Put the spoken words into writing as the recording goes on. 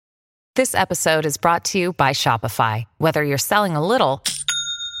This episode is brought to you by Shopify. Whether you're selling a little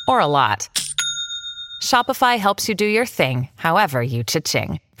or a lot, Shopify helps you do your thing, however you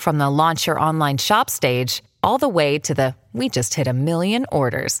cha-ching. From the launch your online shop stage, all the way to the we just hit 1 million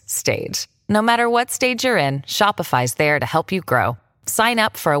orders stage. No matter what stage you're in, Shopify's there to help you grow. Sign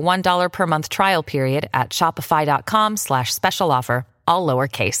up for a $1 per month trial period at shopify.com/special offer, all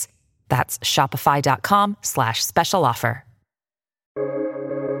lowercase. That's shopify.com/special offer.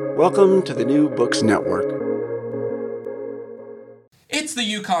 Welcome to the New Books Network. It's the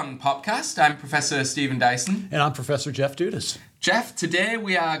Yukon Podcast. I'm Professor Stephen Dyson. And I'm Professor Jeff Dudas. Jeff, today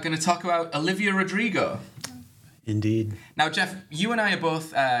we are going to talk about Olivia Rodrigo. Indeed. Now, Jeff, you and I are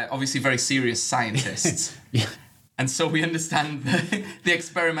both obviously very serious scientists. Yeah. And so we understand the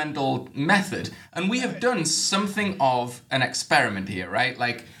experimental method. And we have done something of an experiment here, right?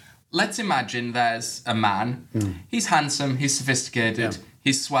 Like, let's imagine there's a man. He's handsome, he's sophisticated,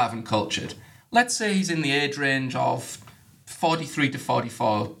 he's suave and cultured. Let's say he's in the age range of 43 to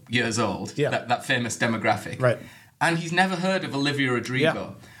 44 years old, that famous demographic. Right. And he's never heard of Olivia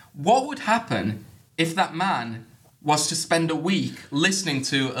Rodrigo. Yeah. What would happen if that man was to spend a week listening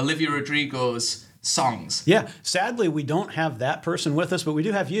to Olivia Rodrigo's songs? Yeah. Sadly, we don't have that person with us, but we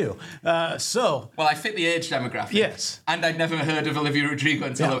do have you. Well, I fit the age demographic. Yes. And I'd never heard of Olivia Rodrigo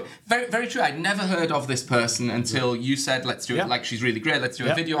until... Very, very true. I'd never heard of this person until you said, let's do it. Like, she's really great. Let's do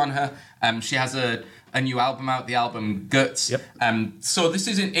a video on her. She has a new album out, the album Guts. Yep. So this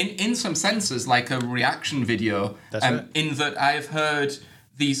is, in some senses, like a reaction video. That's right. In that I have heard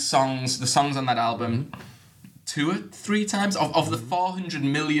these songs, the songs on that album... 2 or 3 times of the 400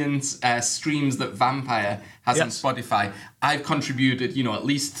 million streams that Vampire has on Spotify. I've contributed, at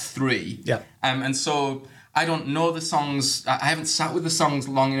least 3. Yeah. And so I don't know the songs. I haven't sat with the songs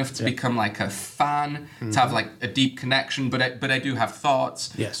long enough to become like a fan, to have like a deep connection. But I do have thoughts.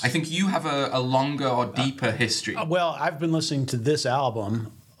 Yes. I think you have a longer or deeper history. Well, I've been listening to this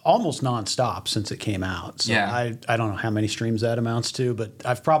album almost nonstop since it came out. So I don't know how many streams that amounts to, but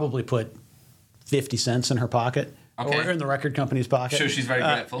I've probably put 50 cents in her pocket, or in the record company's pocket. I'm sure she's very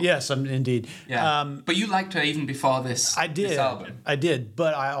grateful. Yes, indeed. Yeah. But you liked her even before this album. I did.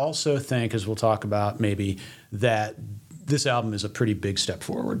 But I also think, as we'll talk about maybe, that this album is a pretty big step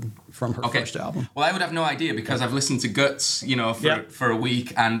forward from her first album. Well, I would have no idea because I've listened to Guts, for a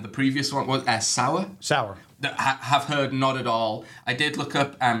week, and the previous one was Sour. Have heard not at all. I did look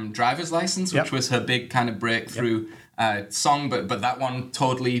up Driver's License, which was her big kind of breakthrough song, but that one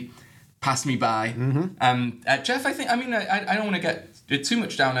totally passed me by. Jeff, I don't want to get too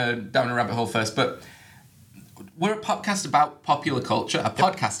much down a rabbit hole first, but we're a podcast about popular culture,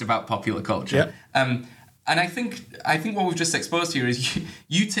 and I think what we've just exposed here is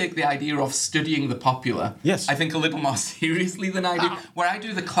you take the idea of studying the popular, I think, a little more seriously than I do, where I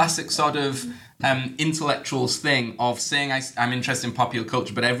do the classic sort of intellectuals thing of saying I'm interested in popular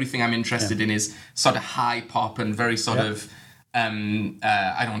culture, but everything I'm interested in is sort of high pop and very sort of I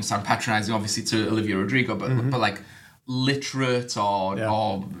don't want to sound patronizing, obviously, to Olivia Rodrigo, but like literate or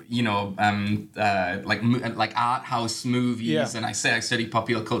like art house movies. And I say I study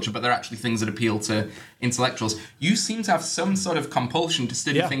popular culture, but they're actually things that appeal to intellectuals. You seem to have some sort of compulsion to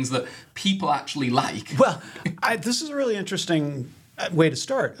study things that people actually like. Well, this is a really interesting way to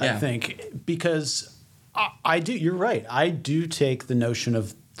start, I think, because I do. You're right. I do take the notion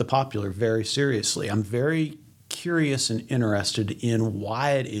of the popular very seriously. I'm very curious and interested in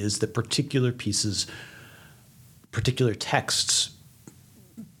why it is that particular pieces, particular texts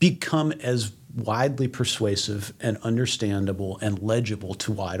become as widely persuasive and understandable and legible to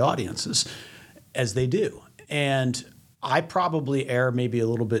wide audiences as they do. And I probably err maybe a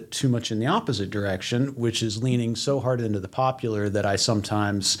little bit too much in the opposite direction, which is leaning so hard into the popular that I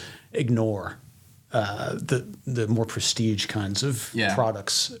sometimes ignore the more prestige kinds of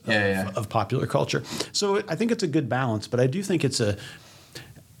products of popular culture. So I think it's a good balance, but I do think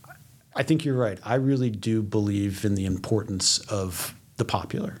I think you're right. I really do believe in the importance of the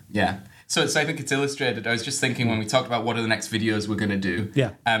popular. Yeah. So I think it's illustrated. I was just thinking when we talked about what are the next videos we're going to do.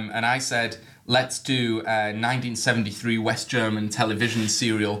 Yeah. And I said, let's do a 1973 West German television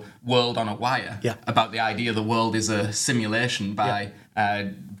serial, World on a Wire, about the idea the world is a simulation by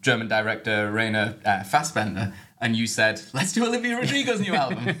German director Rainer Fassbender. And you said, let's do Olivia Rodrigo's new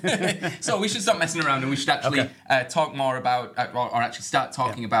album. So we should stop messing around and we should actually talk more about, or actually start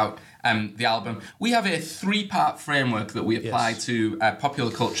talking about the album. We have a 3-part framework that we apply to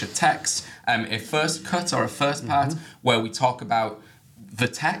popular culture text. A first cut or a first part where we talk about the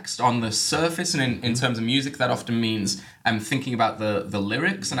text on the surface, and in terms of music, that often means thinking about the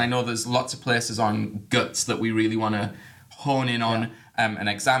lyrics. And I know there's lots of places on Guts that we really want to hone in on. and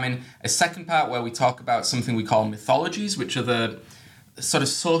examine. A second part where we talk about something we call mythologies, which are the sort of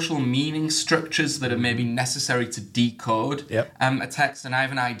social meaning structures that are maybe necessary to decode a text. And I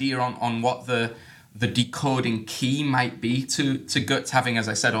have an idea on what the decoding key might be to Guts, having, as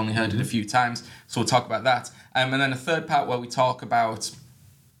I said, only heard it a few times. So we'll talk about that. And then a third part where we talk about,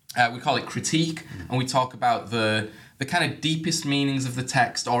 we call it critique, and we talk about the kind of deepest meanings of the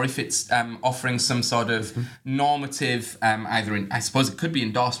text, or if it's offering some sort of normative, either I suppose it could be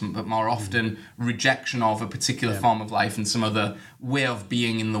endorsement, but more often rejection of a particular form of life and some other way of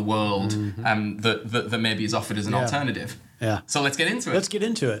being in the world that maybe is offered as an alternative. Yeah. So let's get into it. Let's get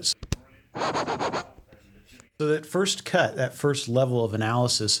into it. So that first cut, that first level of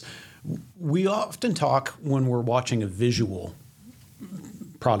analysis, we often talk when we're watching a visual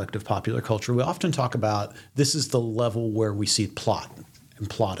product of popular culture, we often talk about this is the level where we see plot and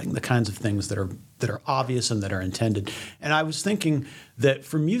plotting, the kinds of things that are obvious and that are intended. And I was thinking that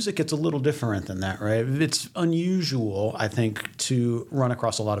for music, it's a little different than that, right? It's unusual, I think, to run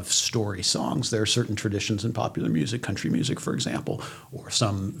across a lot of story songs. There are certain traditions in popular music, country music, for example, or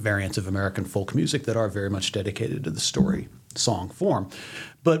some variants of American folk music that are very much dedicated to the story song form.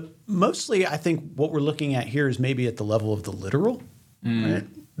 But mostly, I think what we're looking at here is maybe at the level of the literal, right?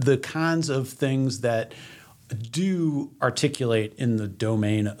 The kinds of things that do articulate in the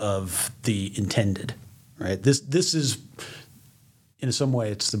domain of the intended, right? This is, in some way,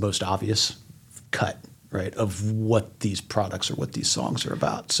 it's the most obvious cut, right, of what these products or what these songs are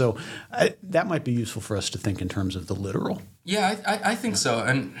about. So that might be useful for us to think in terms of the literal. Yeah, I think so.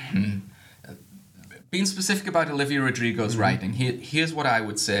 And being specific about Olivia Rodrigo's writing, here's what I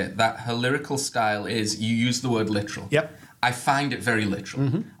would say, that her lyrical style is, you use the word literal. Yep. I find it very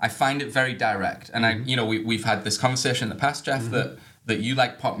literal. I find it very direct. And we've had this conversation in the past, Jeff, that you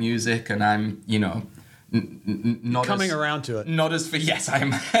like pop music and I'm, not coming around to it. Not as for yes,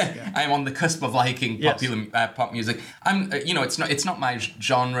 I'm I'm on the cusp of liking popular pop music. I'm it's not my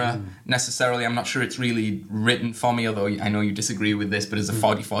genre necessarily. I'm not sure it's really written for me, although I know you disagree with this, but as a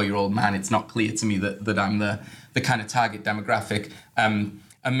 44-year-old man, it's not clear to me that I'm the kind of target demographic.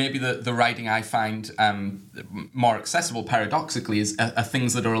 And maybe the writing I find more accessible, paradoxically, are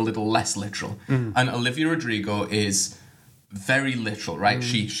things that are a little less literal. And Olivia Rodrigo is very literal, right?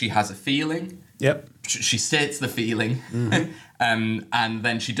 She has a feeling. Yep. She states the feeling, and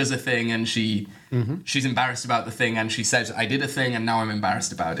then she does a thing, and she's embarrassed about the thing, and she says, "I did a thing, and now I'm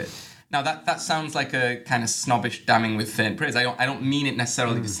embarrassed about it." Now that sounds like a kind of snobbish damning with faint praise. I don't mean it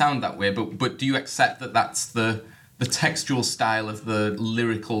necessarily to sound that way, but do you accept that that's the textual style of the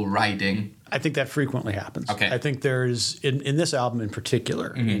lyrical writing? I think that frequently happens. Okay. I think there's, in this album in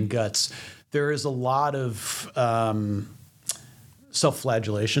particular, in Guts, there is a lot of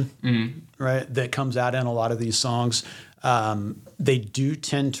self-flagellation, right, that comes out in a lot of these songs. They do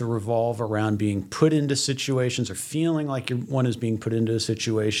tend to revolve around being put into situations or feeling like one is being put into a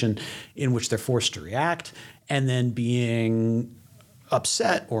situation in which they're forced to react, and then being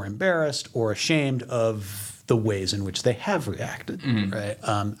upset or embarrassed or ashamed of the ways in which they have reacted, right?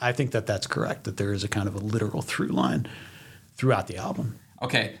 I think that's correct, that there is a kind of a literal through line throughout the album.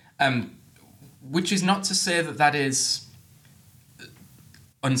 Okay, which is not to say that is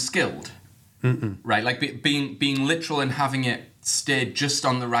unskilled, right? Like being literal and having it stay just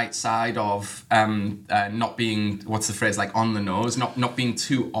on the right side of not being, what's the phrase, like on the nose, not being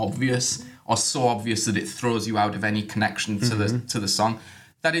too obvious or so obvious that it throws you out of any connection to the song.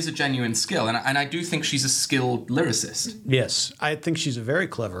 That is a genuine skill, and I do think she's a skilled lyricist. Yes, I think she's a very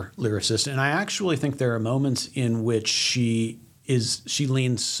clever lyricist, and I actually think there are moments in which she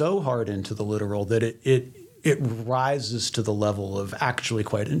leans so hard into the literal that it rises to the level of actually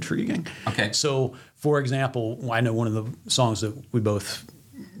quite intriguing. Okay. So, for example, I know one of the songs that we both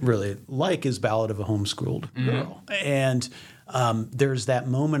really like is Ballad of a Homeschooled Girl, and there's that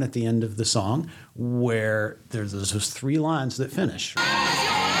moment at the end of the song where there's those three lines that finish.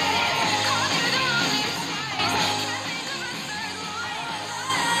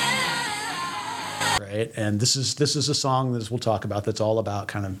 Right? And this is a song that we'll talk about that's all about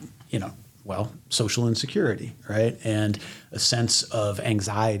kind of, social insecurity, right? And a sense of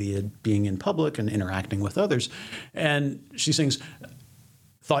anxiety at being in public and interacting with others. And she sings,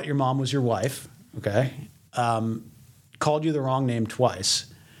 "Thought your mom was your wife," okay? Called you the wrong name twice.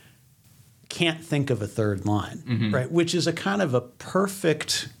 Can't think of a third line, right? Which is a kind of a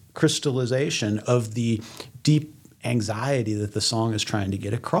perfect crystallization of the deep anxiety that the song is trying to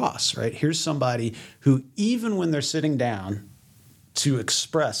get across, right? Here's somebody who, even when they're sitting down to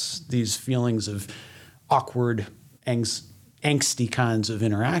express these feelings of awkward, angsty kinds of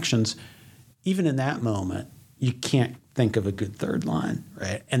interactions, even in that moment, you can't think of a good third line,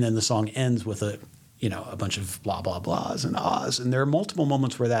 right? And then the song ends with a bunch of blah, blah, blahs and ahs. And there are multiple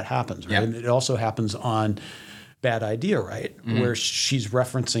moments where that happens, right? Yep. And it also happens on Bad Idea, right? Mm-hmm. Where she's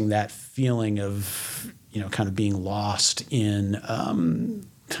referencing that feeling of, kind of being lost in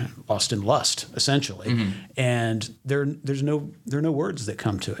lust, essentially. Mm-hmm. And there are no words that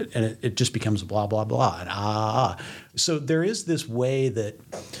come to it. And it just becomes blah, blah, blah, and ah. So there is this way that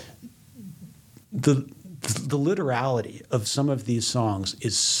the literality of some of these songs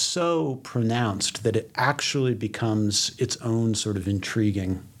is so pronounced that it actually becomes its own sort of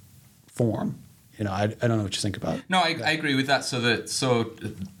intriguing form. I don't know what you think about it. No, I agree with that. So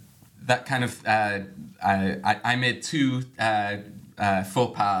that kind of I made two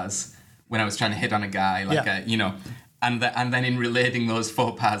faux pas when I was trying to hit on a guy, and then in relating those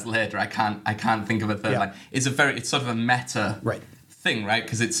faux pas later, I can't think of a third line. It's sort of a meta thing, right?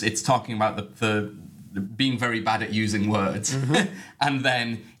 Because it's talking about the being very bad at using words, mm-hmm. and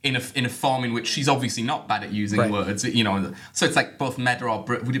then in a form in which she's obviously not bad at using words, So it's like both meta or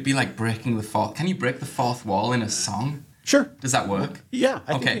would it be like breaking the fourth? Can you break the fourth wall in a song? Sure. Does that work? Yeah.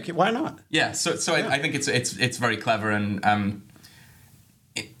 I think you can. Why not? Yeah. So I think it's very clever, and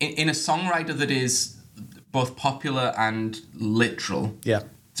in a songwriter that is both popular and literal. Yeah.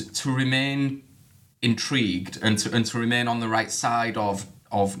 To remain intrigued and to remain on the right side of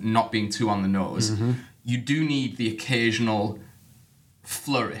not being too on the nose, mm-hmm. you do need the occasional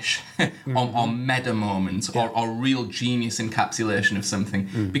flourish mm-hmm. or meta moment or real genius encapsulation of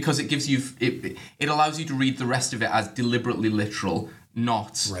something because it gives you it allows you to read the rest of it as deliberately literal,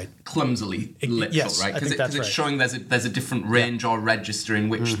 not clumsily literal, right? Because it's showing there's a different range or register in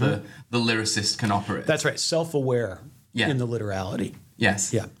which mm-hmm. the lyricist can operate. That's right, self-aware in the literality.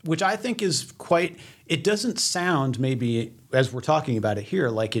 Yes. Yeah, which I think is quite. It doesn't sound maybe as we're talking about it here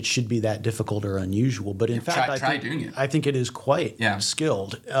like it should be that difficult or unusual, but in fact, I think it is quite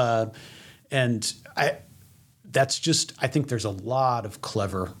skilled, and I think there's a lot of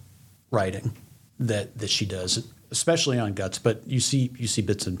clever writing that she does, especially on Guts. But you see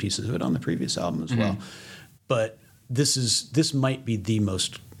bits and pieces of it on the previous album as well. But this might be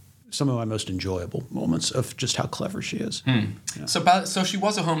some of my most enjoyable moments of just how clever she is. Yeah. So she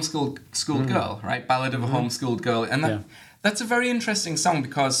was a homeschooled girl, right? Ballad of a homeschooled girl, and that's a very interesting song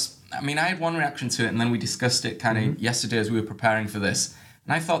because I had one reaction to it, and then we discussed it kind of yesterday as we were preparing for this,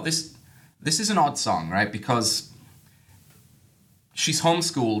 and I thought this is an odd song, right? Because she's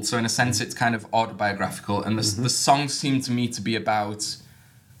homeschooled, so in a sense it's kind of autobiographical, and the song seemed to me to be about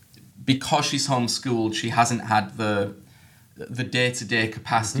because she's homeschooled, she hasn't had the day-to-day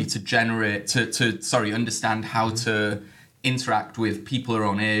capacity to generate, to understand how to interact with people her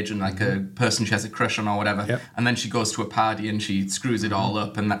own age and like a person she has a crush on or whatever. Yep. And then she goes to a party and she screws it all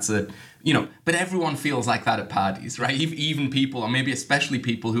up, and that's but everyone feels like that at parties, right? Even people, or maybe especially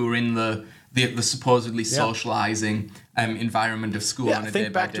people who are in the supposedly socializing environment of school on a day-by-day basis.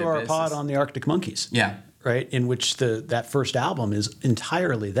 Think back to our pod on the Arctic Monkeys. Yeah. Right? In which that first album is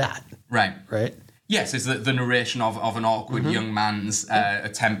entirely that. Right. Right? Yes, it's the narration of an awkward young man's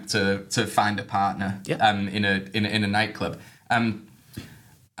attempt to find a partner in a nightclub,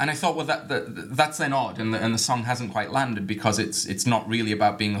 and I thought, well, that's then odd, and the song hasn't quite landed because it's not really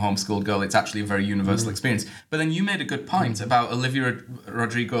about being a homeschooled girl. It's actually a very universal experience. But then you made a good point about Olivia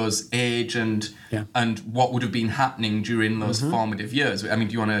Rodrigo's age and what would have been happening during those formative years. Do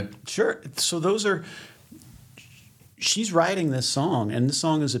you want to? Sure. So she's writing this song, and this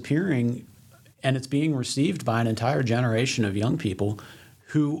song is appearing. And it's being received by an entire generation of young people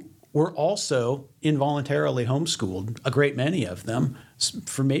who were also involuntarily homeschooled, a great many of them,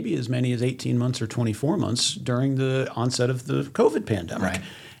 for maybe as many as 18 months or 24 months during the onset of the COVID pandemic. Right.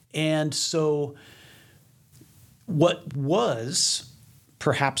 And so what was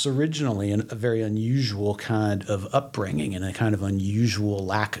perhaps originally a very unusual kind of upbringing and a kind of unusual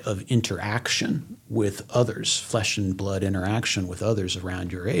lack of interaction with others, flesh and blood interaction with others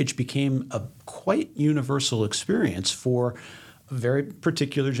around your age, became a quite universal experience for a very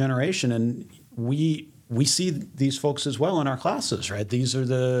particular generation. And we see these folks as well in our classes, right? These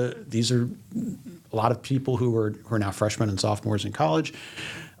are a lot of people who are now freshmen and sophomores in college,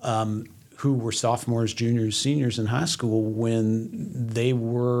 who were sophomores, juniors, seniors in high school when they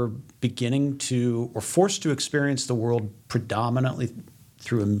were beginning to or forced to experience the world predominantly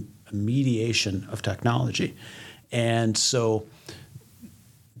through a mediation of technology. And so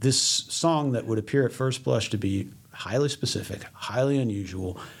this song that would appear at first blush to be highly specific, highly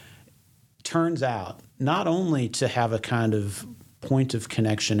unusual, turns out not only to have a kind of point of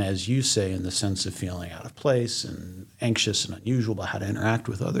connection, as you say, in the sense of feeling out of place and anxious and unusual about how to interact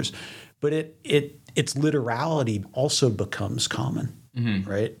with others, but its literality also becomes common,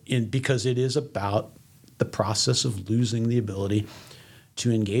 right? Because it is about the process of losing the ability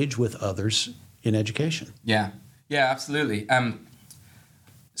to engage with others in education. Yeah, absolutely.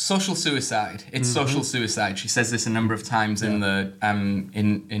 Social suicide. It's social suicide. She says this a number of times in the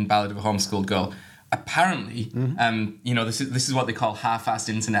in Ballad of a Homeschooled Girl. Apparently, this is what they call half-assed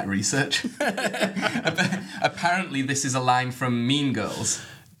internet research. Apparently, this is a line from Mean Girls.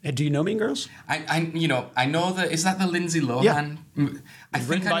 Do you know Mean Girls? I know that. Is that the Lindsay Lohan? Yeah. I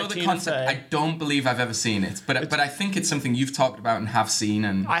think I know the concept. I don't believe I've ever seen it, but I think it's something you've talked about and have seen.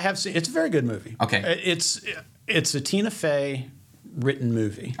 And I have seen. It's a very good movie. Okay. It's a Tina Fey written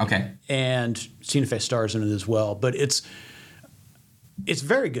movie. Okay. And Tina Fey stars in it as well, but it's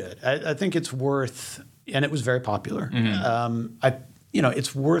very good. I think it's worth, and it was very popular.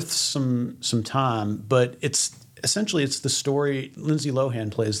 It's worth some time, but it's the story. Lindsay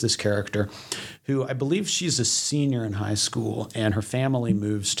Lohan plays this character who I believe she's a senior in high school, and her family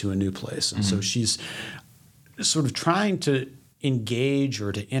moves to a new place. And so she's sort of trying to engage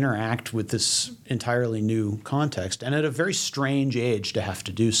or to interact with this entirely new context, and at a very strange age to have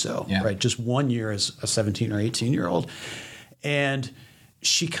to do so, right? Just 1 year as a 17 or 18-year-old. And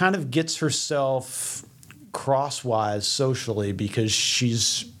she kind of gets herself crosswise socially because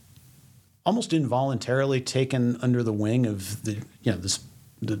she's almost involuntarily taken under the wing of the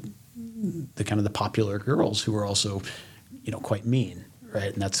kind of the popular girls who are also, quite mean,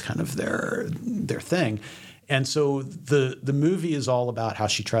 right? And that's kind of their thing. And so the movie is all about how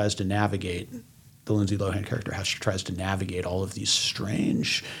she tries to navigate, the Lindsay Lohan character, how she tries to navigate all of these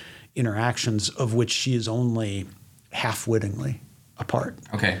strange interactions of which she is only half-wittingly a part.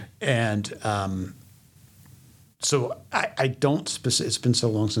 Okay. And so I don't it's been so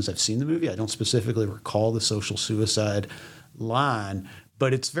long since I've seen the movie, I don't specifically recall the social suicide line,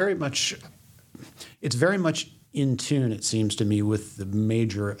 but it's very much in tune, it seems to me, with the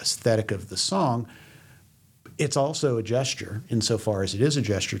major aesthetic of the song. It's also a gesture, insofar as it is a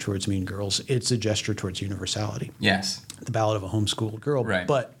gesture towards Mean Girls. It's a gesture towards universality. Yes. The Ballad of a Homeschooled Girl. Right.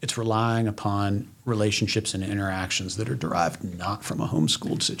 But it's relying upon relationships and interactions that are derived not from a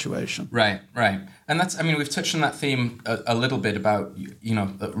homeschooled situation. Right. And that's, we've touched on that theme a little bit about,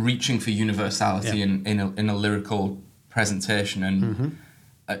 reaching for universality in a lyrical presentation.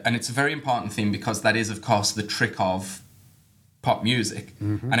 And it's a very important theme because that is, of course, the trick of pop music,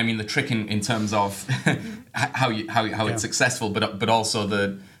 and the trick in terms of how it's successful, but also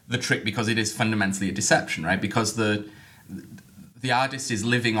the trick because it is fundamentally a deception, right? Because the artist is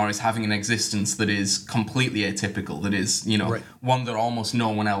living or is having an existence that is completely atypical, that is one that almost no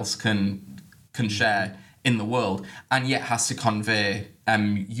one else can share in the world, and yet has to convey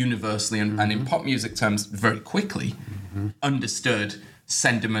universally and in pop music terms very quickly understood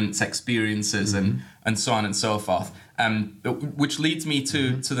sentiments, experiences, and so on and so forth. Which leads me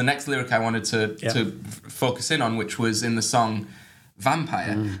to the next lyric I wanted to focus in on, which was in the song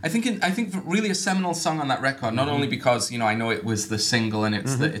Vampire. I think really a seminal song on that record, not only because I know it was the single and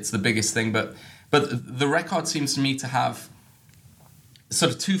it's the biggest thing, but the record seems to me to have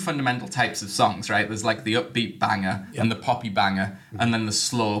sort of two fundamental types of songs, right? There's like the upbeat banger and the poppy banger, and then the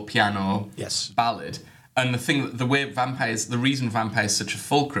slow piano ballad. And the reason Vampire is such a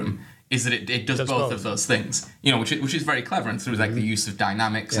fulcrum is that it does both of those things, which is very clever, and through like the use of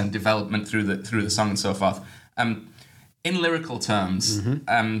dynamics and development through the song and so forth. In lyrical terms,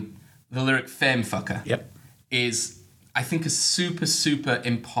 the lyric "Fame Fucker" is, I think, a super, super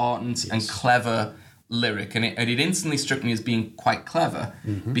important and clever lyric, and it instantly struck me as being quite clever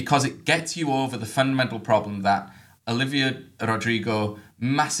because it gets you over the fundamental problem that Olivia Rodrigo,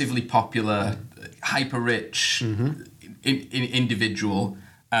 massively popular, hyper-rich individual,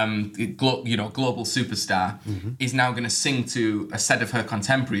 global superstar, is now going to sing to a set of her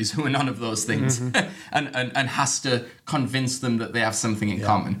contemporaries who are none of those things, and has to convince them that they have something in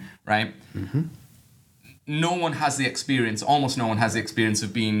common, right? No one has the experience, almost no one has the experience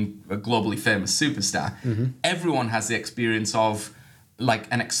of being a globally famous superstar. Everyone has the experience of like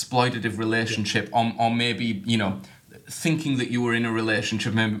an exploitative relationship, or maybe, thinking that you were in a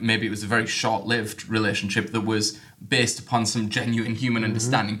relationship, maybe it was a very short-lived relationship that was based upon some genuine human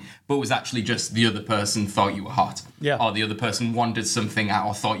understanding, but was actually just the other person thought you were hot, or the other person wanted something out,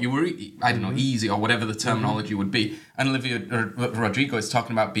 or thought you were, easy, or whatever the terminology would be. And Olivia Rodrigo is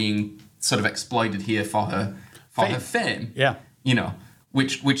talking about being sort of exploited here for her fame.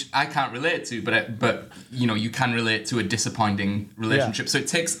 Which I can't relate to, but you can relate to a disappointing relationship. So it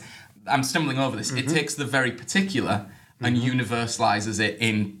takes, I'm stumbling over this, it takes the very particular and universalizes it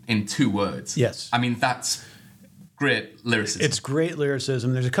in 2 words. Yes. That's great lyricism. It's great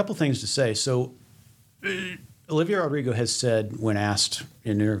lyricism. There's a couple things to say. So Olivia Rodrigo has said, when asked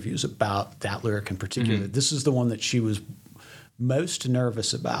in interviews about that lyric in particular, this is the one that she was most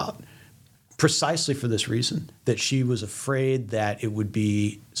nervous about, precisely for this reason, that she was afraid that it would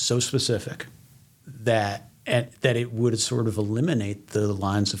be so specific that it would sort of eliminate the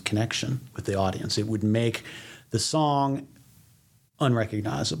lines of connection with the audience. It would make the song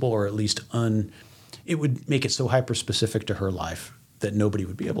unrecognizable, or at least it would make it so hyper-specific to her life that nobody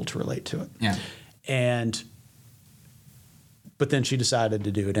would be able to relate to it. Yeah. But then she decided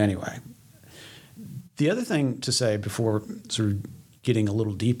to do it anyway. The other thing to say before sort of getting a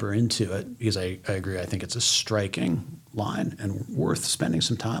little deeper into it, because I agree, I think it's a striking line and worth spending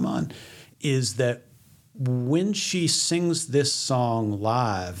some time on, is that when she sings this song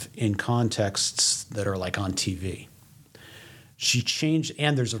live in contexts that are like on TV, she changed,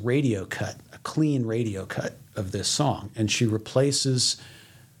 and there's a radio cut, a clean radio cut of this song, and she replaces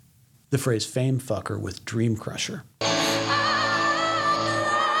the phrase fame fucker with dream crusher.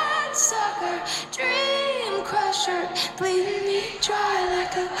 Dream crusher, bleeding me dry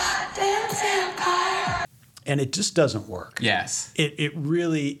like a damn vampire. And it just doesn't work. Yes. It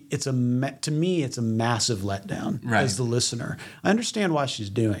really, to me, it's a massive letdown as the listener. I understand why she's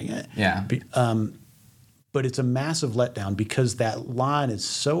doing it. Yeah. But it's a massive letdown because that line is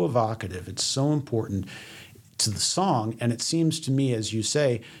so evocative. It's so important to the song. And it seems to me, as you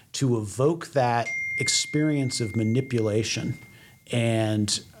say, to evoke that experience of manipulation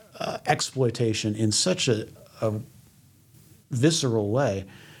and exploitation in such a visceral way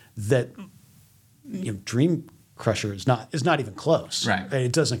that Dream Crusher is not even close. Right.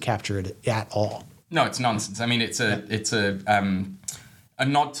 It doesn't capture it at all. No, it's nonsense. I mean, it's a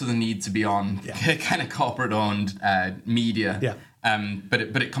nod to the need to be on kind of corporate-owned media. Yeah.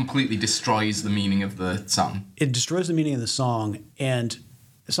 But it completely destroys the meaning of the song. It destroys the meaning of the song, and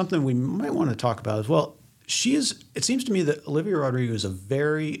something we might want to talk about as well. It seems to me that Olivia Rodrigo is a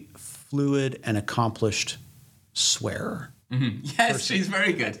very fluid and accomplished swearer. Mm-hmm. Yes, person. She's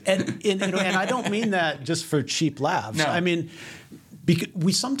very good. And I don't mean that just for cheap laughs. No. I mean, because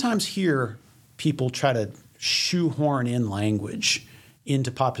we sometimes hear people try to shoehorn in language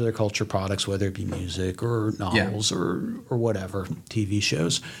into popular culture products, whether it be music or novels or whatever, TV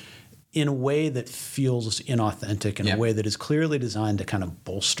shows, in a way that feels inauthentic, in a way that is clearly designed to kind of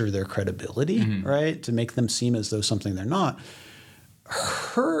bolster their credibility, right? To make them seem as though something they're not.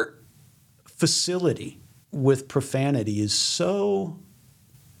 Her facility with profanity is so,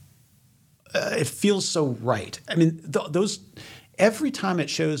 it feels so right. I mean, those, every time it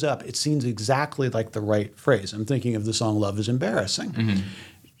shows up, it seems exactly like the right phrase. I'm thinking of the song Love is Embarrassing.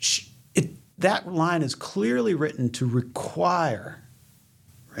 Mm-hmm. That line is clearly written to require,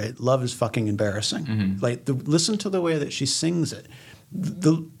 right? Love is fucking embarrassing. Mm-hmm. Listen to the way that she sings it.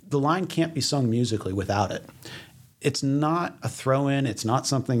 The line can't be sung musically without it. It's not a throw-in. It's not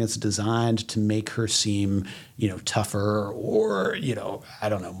something that's designed to make her seem, tougher or, I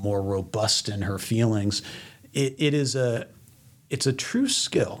don't know, more robust in her feelings. It's a true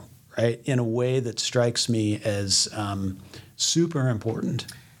skill, right? In a way that strikes me as super important,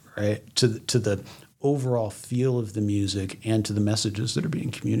 right? To the overall feel of the music and to the messages that are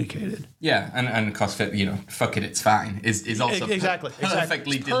being communicated. Yeah, and of course, fuck it, it's fine is also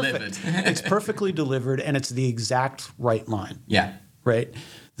perfectly delivered. It's perfectly delivered, and it's the exact right line. Yeah. Right?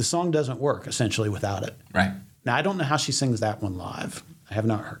 The song doesn't work, essentially, without it. Right. Now, I don't know how she sings that one live. I have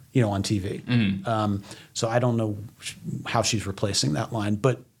not heard, on TV. Mm-hmm. So I don't know how she's replacing that line,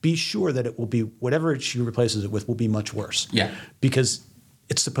 but be sure that it will be, whatever she replaces it with will be much worse. Yeah. Because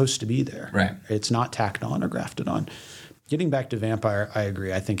it's supposed to be there. Right. It's not tacked on or grafted on. Getting back to Vampire, I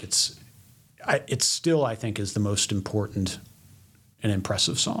agree. I think it's still, I think, is the most important and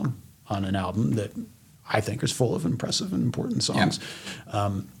impressive song on an album that I think is full of impressive and important songs.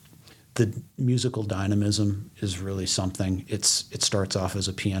 Yeah. The musical dynamism is really something. It starts off as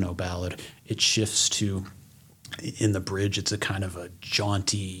a piano ballad. It shifts to, in the bridge, it's a kind of a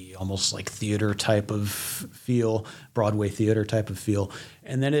jaunty, almost like theater type of feel, Broadway theater type of feel.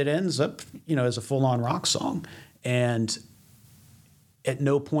 And then it ends up, as a full-on rock song. And at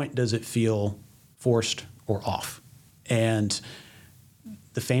no point does it feel forced or off. And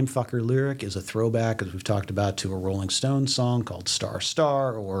the Fame Fucker lyric is a throwback, as we've talked about, to a Rolling Stones song called Star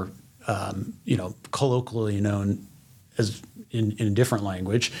Star, or, colloquially known as in a different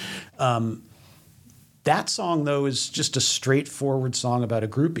language. That song, though, is just a straightforward song about a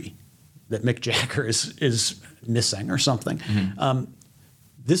groupie that Mick Jagger is missing or something. Mm-hmm.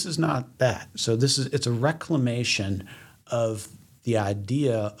 This is not that. So it's a reclamation of the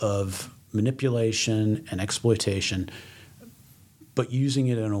idea of manipulation and exploitation, but using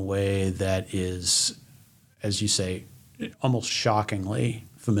it in a way that is, as you say, almost shockingly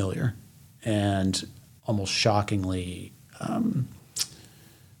familiar and almost shockingly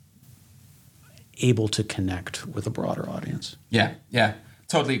able to connect with a broader audience. Yeah,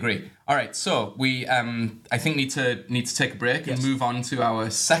 totally agree. All right, so we I think need to take a break and move on to our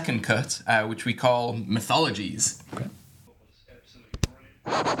second cut, which we call mythologies. Okay.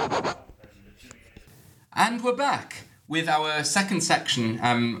 And we're back with our second section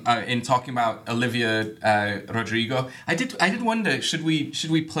in talking about Olivia Rodrigo. I did wonder, should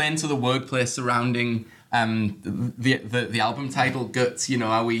we play into the wordplay surrounding the album title Guts? You know,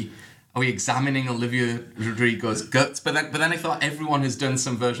 are we examining Olivia Rodrigo's guts? But then I thought everyone has done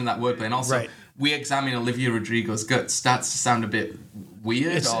some version of that wordplay, and also we examine Olivia Rodrigo's guts starts to sound a bit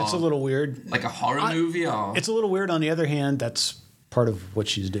weird. It's a little weird, like a horror movie, or it's a little weird. On the other hand, that's part of what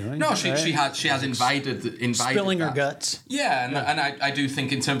she's doing. No, she has invited spilling that. her guts. Yeah, and I do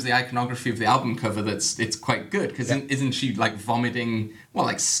think in terms of the iconography of the album cover, it's quite good, because isn't she like vomiting,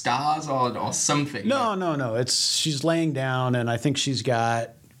 like stars or something? No. She's laying down, and I think she's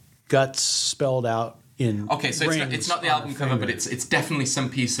got guts spelled out in. Okay, so it's not the album cover, but it's definitely some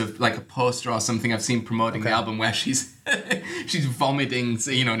piece of like a poster or something I've seen promoting the album where she's she's vomiting,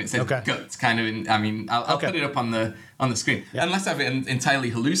 and it says guts kind of. I'll put it up on the screen, unless I've entirely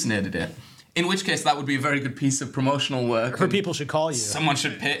hallucinated it. In which case, that would be a very good piece of promotional work. Her people should call you. Someone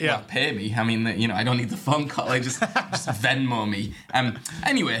should pay me. I mean, I don't need the phone call. I just Venmo me.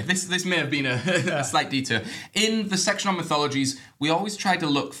 Anyway, this may have been a slight detour. In the section on mythologies, we always try to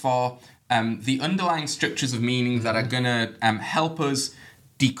look for the underlying structures of meaning that are going to help us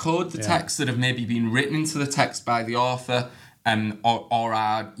decode the text that have maybe been written into the text by the author, or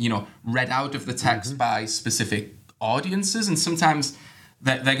are read out of the text by specific audiences, and sometimes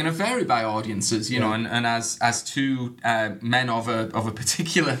they're going to vary by audiences, and as two men of a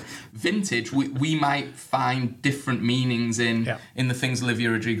particular vintage, we might find different meanings in the things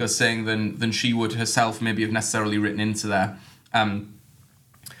Olivia Rodrigo's saying than she would herself maybe have necessarily written into there.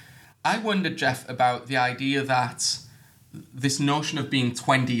 I wondered, Jeff, about the idea that this notion of being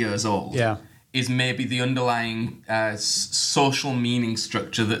 20 years old is maybe the underlying social meaning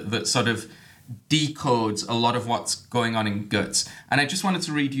structure that sort of decodes a lot of what's going on in Guts. And I just wanted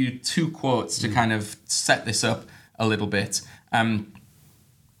to read you two quotes to kind of set this up a little bit.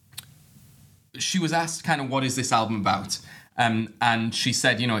 She was asked kind of, what is this album about? And she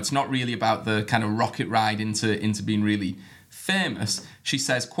said, it's not really about the kind of rocket ride into being really famous. She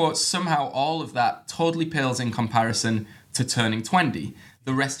says, quote, somehow all of that totally pales in comparison to turning 20.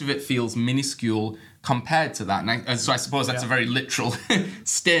 The rest of it feels minuscule compared to that. And so I suppose that's a very literal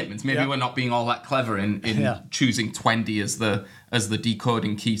statement. Maybe we're not being all that clever in choosing 20 as the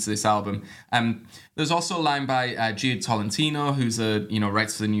decoding key to this album. There's also a line by Gia Tolentino, who's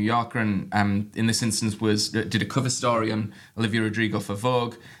writes for the New Yorker, and in this instance did a cover story on Olivia Rodrigo for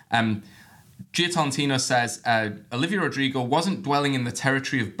Vogue. Gia Tolentino says, Olivia Rodrigo wasn't dwelling in the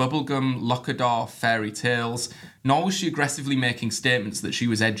territory of bubblegum, Locador fairy tales, nor was she aggressively making statements that she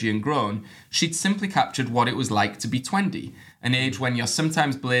was edgy and grown. She'd simply captured what it was like to be 20, an age when you're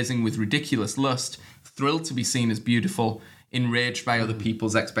sometimes blazing with ridiculous lust, thrilled to be seen as beautiful, enraged by other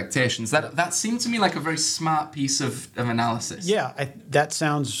people's expectations. That seemed to me like a very smart piece of analysis. Yeah, that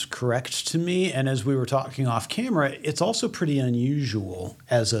sounds correct to me. And as we were talking off camera, it's also pretty unusual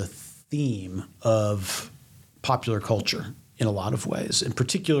as a theme of popular culture in a lot of ways, and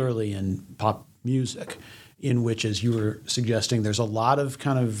particularly in pop music, in which, as you were suggesting, there's a lot of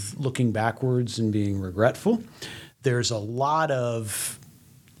kind of looking backwards and being regretful. There's a lot of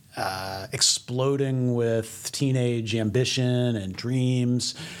exploding with teenage ambition and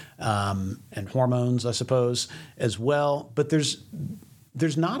dreams and hormones, I suppose, as well. But there's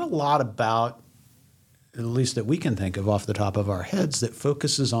not a lot about, at least that we can think of off the top of our heads, that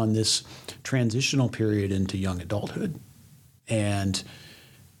focuses on this transitional period into young adulthood. And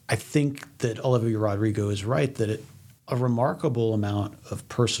I think that Olivia Rodrigo is right that a remarkable amount of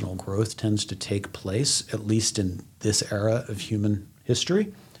personal growth tends to take place, at least in this era of human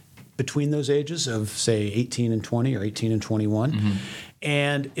history, between those ages of, say, 18 and 20 or 18 and 21. Mm-hmm.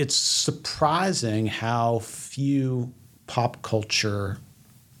 And it's surprising how few pop culture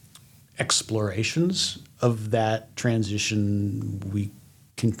explorations of that transition we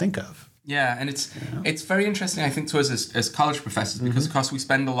can think of. Yeah, and it's very interesting, I think, to us as college professors, because, of course, we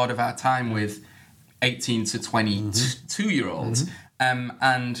spend a lot of our time with 18 to 22-year-olds.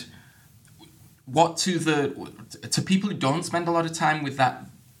 And what to people who don't spend a lot of time with that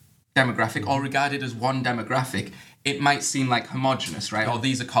demographic or regarded as one demographic, it might seem like homogenous, right? Or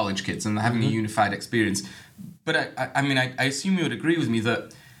these are college kids and they're having a unified experience. But I assume you would agree with me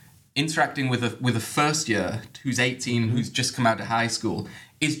that interacting with a first year who's 18, who's just come out of high school,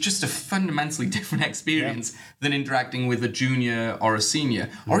 is just a fundamentally different experience than interacting with a junior or a senior,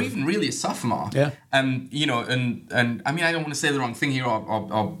 or even really a sophomore. Yeah. And I mean, I don't want to say the wrong thing here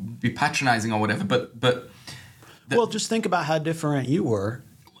or be patronizing or whatever, but well, just think about how different you were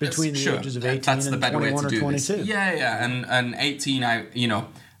between the ages of 18 and 21 or 22. Yeah. And 18,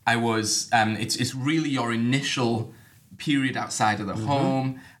 I was, it's really your initial period outside of the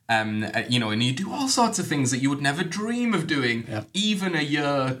home. And you do all sorts of things that you would never dream of doing, even a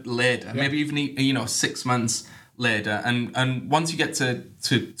year later, maybe even 6 months later. And once you get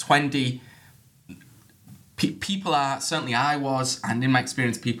to 20, people are, certainly I was, and in my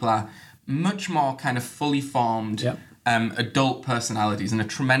experience, people are much more kind of fully formed adult personalities, and a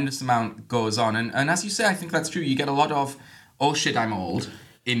tremendous amount goes on. And as you say, I think that's true. You get a lot of, oh shit, I'm old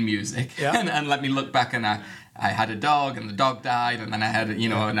in music, and let me look back, and I had a dog and the dog died, and then I had,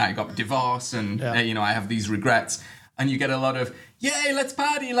 and I got divorced, and, I have these regrets. And you get a lot of, yay, let's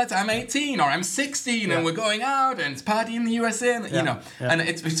party, I'm 18 or I'm 16 and we're going out and it's party in the USA, And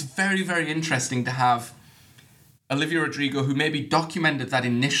it's very, very interesting to have Olivia Rodrigo, who maybe documented that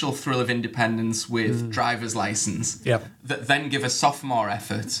initial thrill of independence with driver's license, that then give a sophomore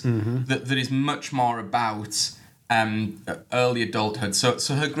effort that is much more about early adulthood.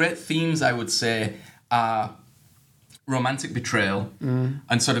 So her great themes, I would say, are romantic betrayal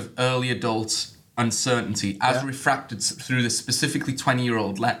and sort of early adult uncertainty as refracted through the specifically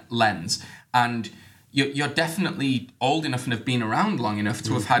 20-year-old lens. And you're definitely old enough and have been around long enough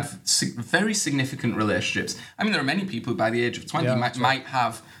to have had very significant relationships. I mean, there are many people who by the age of 20 might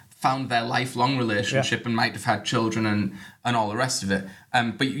have found their lifelong relationship and might have had children and all the rest of it.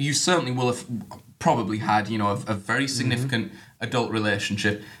 But you certainly will have probably had, a very significant adult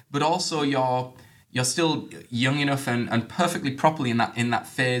relationship. But also you're still young enough and perfectly properly in that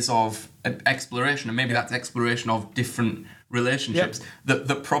phase of exploration, and maybe that's exploration of different relationships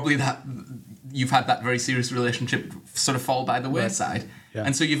that probably that you've had that very serious relationship sort of fall by the wayside.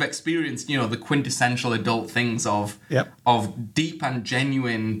 And so you've experienced the quintessential adult things of deep and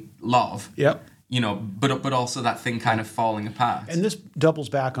genuine love, but also that thing kind of falling apart. And this doubles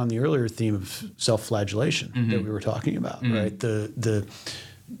back on the earlier theme of self-flagellation that we were talking about, right? The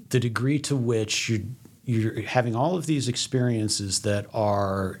degree to which you're having all of these experiences that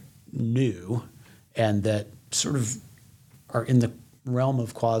are new and that sort of are in the realm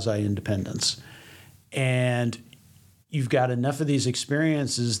of quasi-independence. And you've got enough of these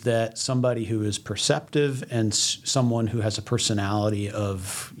experiences that somebody who is perceptive and someone who has a personality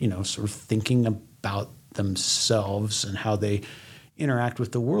of, sort of thinking about themselves and how they interact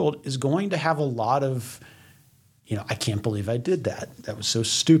with the world is going to have a lot of, I can't believe I did that. That was so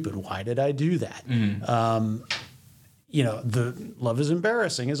stupid. Why did I do that? The love is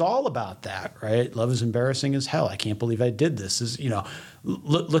embarrassing is all about that, right? Love is embarrassing as hell. I can't believe I did this.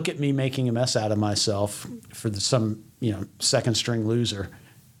 Look at me making a mess out of myself for some second string loser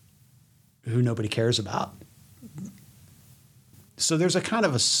who nobody cares about. So there's a kind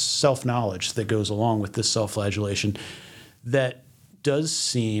of a self-knowledge that goes along with this self-flagellation that does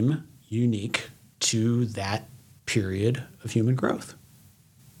seem unique to that period of human growth.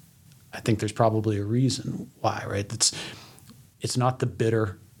 I think there's probably a reason why, right? It's not the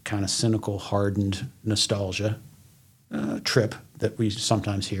bitter, kind of cynical, hardened nostalgia trip that we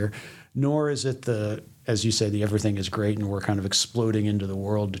sometimes hear, nor is it as you say, the everything is great and we're kind of exploding into the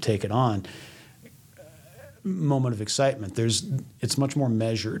world to take it on moment of excitement. It's much more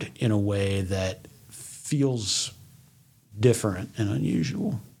measured in a way that feels different and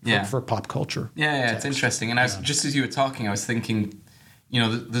unusual for pop culture. Yeah, it's interesting. And just as you were talking, I was thinking,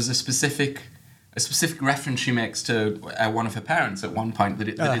 there's a specific reference she makes to one of her parents at one point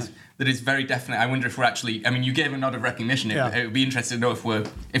that is very definite. I wonder if we're actually. I mean, you gave a nod of recognition. It would be interesting to know if we're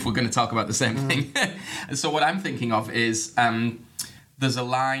going to talk about the same thing. And so what I'm thinking of is there's a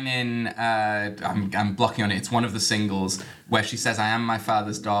line in I'm blocking on it. It's one of the singles where she says, "I am my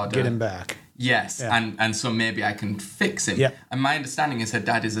father's daughter. Get him back." Yes, and so maybe I can fix him. Yeah. And my understanding is her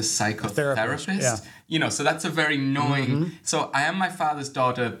dad is a psychotherapist. Yeah. So that's a very knowing. So I am my father's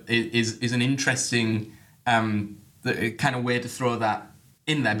daughter is an interesting kind of way to throw that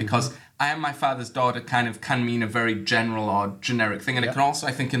in there, because I am my father's daughter kind of can mean a very general or generic thing, and it can also,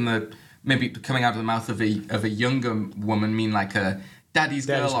 I think, maybe coming out of the mouth of a younger woman mean like a daddy's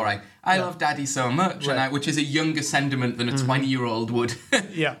girl, or I love daddy so much, and which is a younger sentiment than a 20-year-old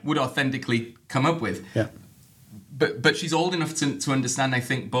would authentically come up with. Yeah. but she's old enough to understand, I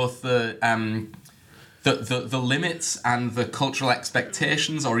think, both the limits and the cultural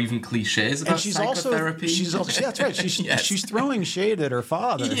expectations or even cliches about psychotherapy. That's right. She's throwing shade at her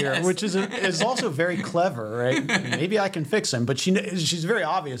father here, which is also very clever, right? Maybe I can fix him, but she's very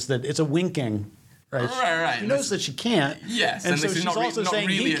obvious that it's a winking. Right. She knows that she can't. Yes, and so she's also saying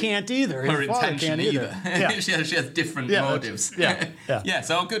he can't either. Her His father can't either. Yeah. she has different motives. Yeah.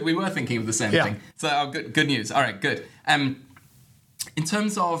 So good. We were thinking of the same thing. So good news. All right, good. In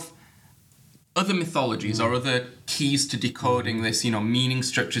terms of other mythologies or other keys to decoding this, meaning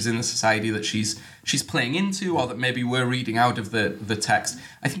structures in the society that she's playing into, or that maybe we're reading out of the text,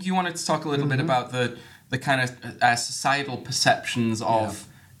 I think you wanted to talk a little bit about the kind of societal perceptions of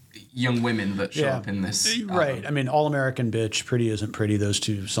young women that show up in this album. Right. I mean, All American Bitch, Pretty Isn't Pretty, those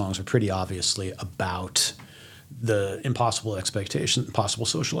two songs are pretty obviously about the impossible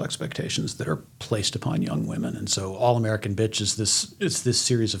social expectations that are placed upon young women. And so All American Bitch is this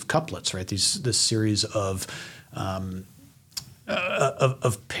series of couplets, right? This series of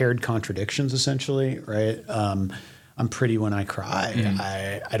paired contradictions, essentially, right? I'm pretty when I cry.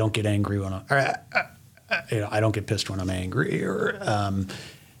 Mm-hmm. I don't get angry when I don't get pissed when I'm angry,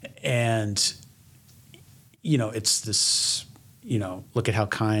 and it's this, look at how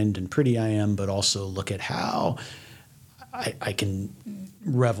kind and pretty I am, but also look at how I can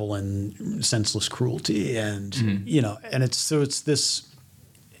revel in senseless cruelty, and and it's this.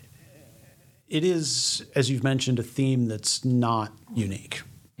 It is, as you've mentioned, a theme that's not unique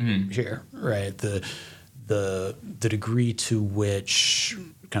here, right? The degree to which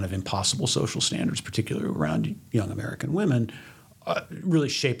kind of impossible social standards, particularly around young American women, really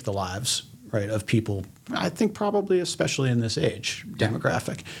shape the lives, right, of people, I think probably especially in this age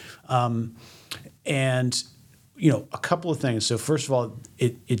demographic. And, a couple of things. So first of all,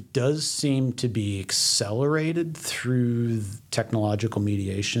 it does seem to be accelerated through technological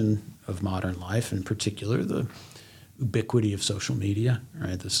mediation of modern life, in particular the ubiquity of social media,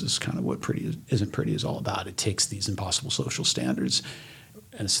 right? This is kind of what Pretty Isn't Pretty is all about. It takes these impossible social standards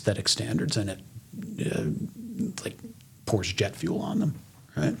and aesthetic standards, and it pours jet fuel on them,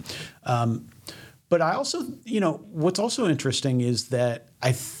 right? But I also, what's also interesting is that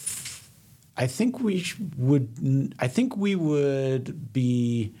I think we would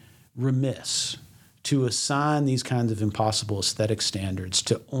be remiss to assign these kinds of impossible aesthetic standards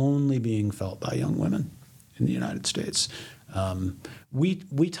to only being felt by young women in the United States.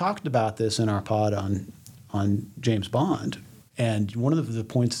 We talked about this in our pod on James Bond, and one of the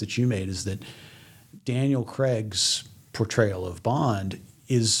points that you made is that Daniel Craig's portrayal of Bond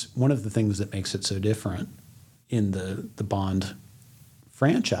is one of the things that makes it so different in the Bond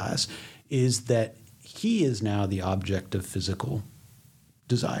franchise, is that he is now the object of physical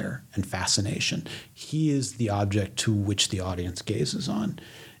desire and fascination. He is the object to which the audience gazes on.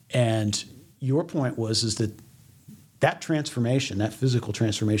 And your point is that transformation, that physical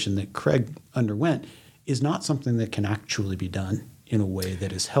transformation that Craig underwent, is not something that can actually be done in a way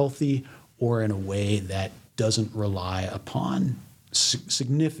that is healthy or in a way that doesn't rely upon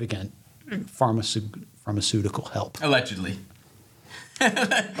significant pharmaceutical help. Allegedly.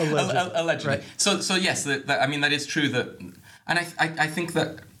 Right. So yes, that is true that, and I think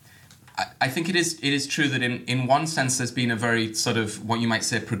it is true that in one sense there's been a very sort of what you might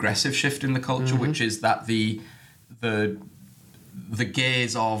say progressive shift in the culture, which is that the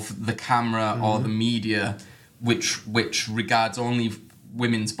gaze of the camera or the media, which regards only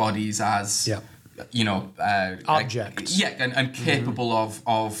women's bodies as objects, and capable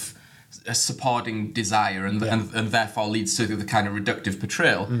of supporting desire, and therefore leads to the kind of reductive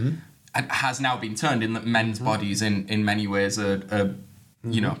portrayal, and has now been turned in that men's bodies in many ways are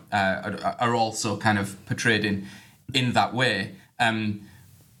also kind of portrayed in that way.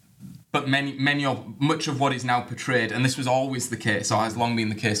 But much of what is now portrayed, and this was always the case, or has long been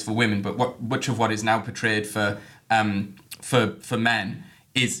the case for women, but much of what is now portrayed for men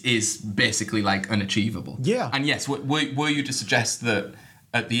is basically unachievable. Yeah. And yes, were you to suggest that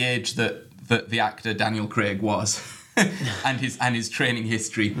at the age that the actor Daniel Craig was, and his training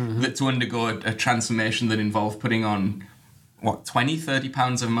history, that to undergo a transformation that involved putting on 20-30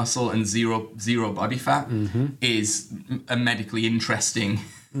 pounds of muscle and zero body fat is a medically interesting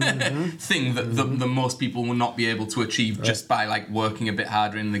thing that the most people will not be able to achieve just by working a bit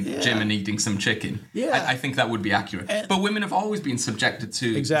harder in the gym and eating some chicken. Yeah. I think that would be accurate. But women have always been subjected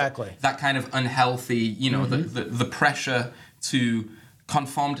to that kind of unhealthy, the pressure to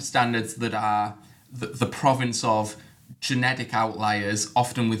conform to standards that are the province of genetic outliers,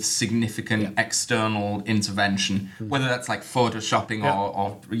 often with significant external intervention, whether that's like photoshopping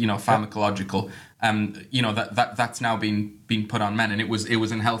or pharmacological. That's now been put on men, and it was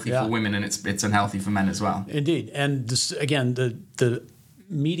unhealthy for women, and it's unhealthy for men as well. Indeed, and this, again, the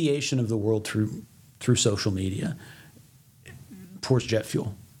mediation of the world through social media pours jet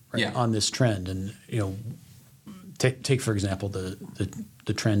fuel on this trend, and take for example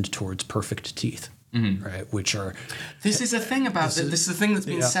the trend towards perfect teeth. Right, which are... This is a thing about... This is a thing that's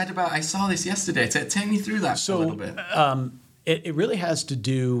been said about... I saw this yesterday. Take me through that a little bit. It really has to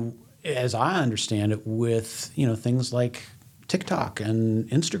do, as I understand it, with things like TikTok and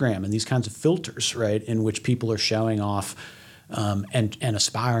Instagram and these kinds of filters, right, in which people are showing off and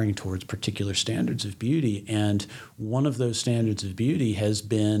aspiring towards particular standards of beauty. And one of those standards of beauty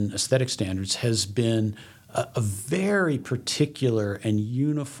aesthetic standards, has been a very particular and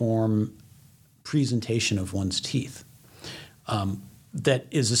uniform presentation of one's teeth that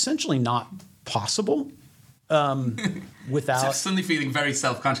is essentially not possible without... I'm suddenly feeling very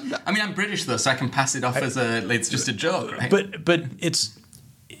self-conscious. I mean, I'm British though, so I can pass it off as it's just a joke, right? But it's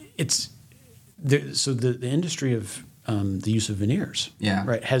so the industry of the use of veneers,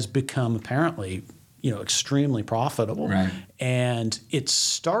 right, has become apparently extremely profitable, right? And it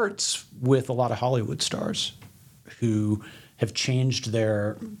starts with a lot of Hollywood stars who have changed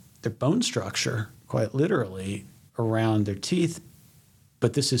their bone structure, quite literally, around their teeth,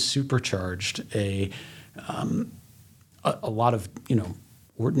 but this has supercharged a lot of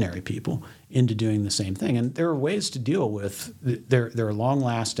ordinary people into doing the same thing. And there are ways to deal with there are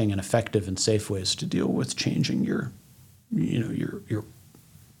long-lasting and effective and safe ways to deal with changing your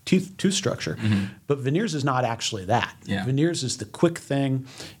tooth structure. But veneers is not actually that. Veneers is the quick thing.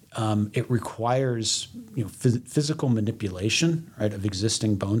 It requires physical manipulation, right, of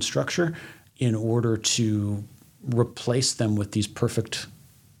existing bone structure in order to replace them with these perfect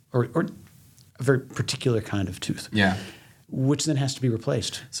or a very particular kind of tooth. Which then has to be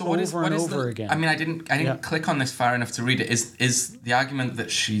replaced over again. I mean, I didn't click on this far enough to read it. Is the argument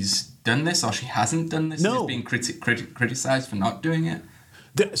that she's done this or she hasn't done this? No. And is being criticized for not doing it?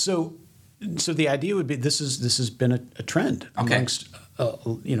 So the idea would be this has been a trend amongst.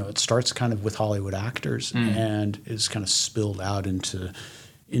 It starts kind of with Hollywood actors and is kind of spilled out into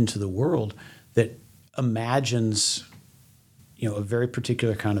the world that imagines, a very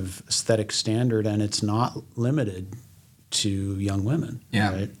particular kind of aesthetic standard, and it's not limited to young women.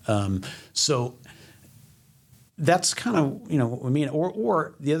 Right? So that's kind of what I mean.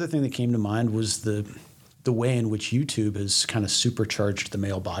 Or the other thing that came to mind was the way in which YouTube has kind of supercharged the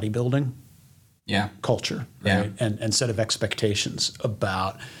male bodybuilding culture, right? And set of expectations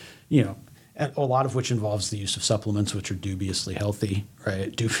about, and a lot of which involves the use of supplements, which are dubiously healthy,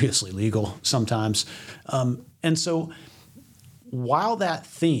 right? Dubiously legal sometimes. And so while that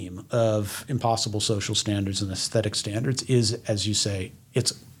theme of impossible social standards and aesthetic standards is, as you say,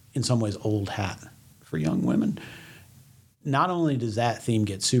 it's in some ways old hat for young women, not only does that theme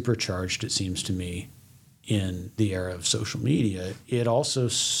get supercharged, it seems to me, in the era of social media, it also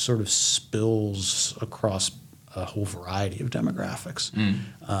sort of spills across a whole variety of demographics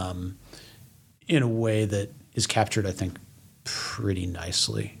in a way that is captured, I think, pretty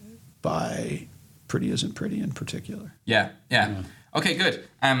nicely by Pretty Isn't Pretty in particular. Yeah. Okay, good.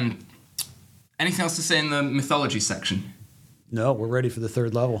 Anything else to say in the mythology section? No, we're ready for the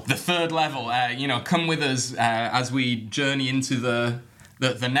third level. The third level. Come with us as we journey into the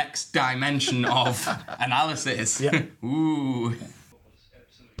next dimension of analysis. Ooh.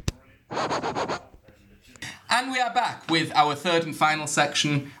 And we are back with our third and final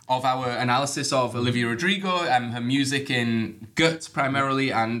section of our analysis of Olivia Rodrigo, her music in Guts primarily,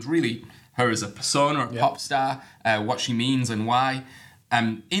 and really her as a persona, a pop star, what she means and why.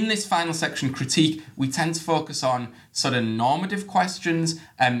 In this final section, critique, we tend to focus on sort of normative questions.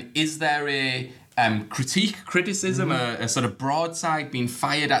 Is there a criticism, a sort of broadside being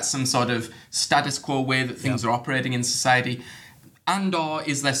fired at some sort of status quo way that things are operating in society? And or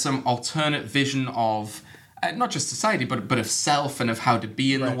is there some alternate vision of not just society, but of self and of how to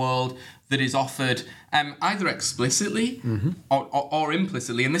be in the world that is offered either explicitly or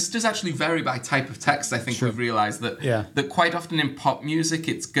implicitly? And this does actually vary by type of text. I think we've realized that quite often in pop music,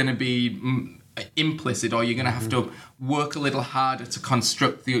 it's going to be implicit, or you're going to have to work a little harder to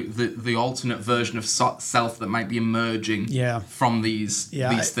construct the alternate version of self that might be emerging from these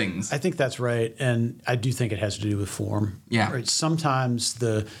things. I think that's right, and I do think it has to do with form. Right? Sometimes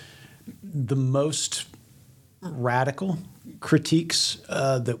the most radical critiques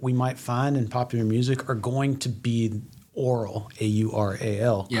that we might find in popular music are going to be aural,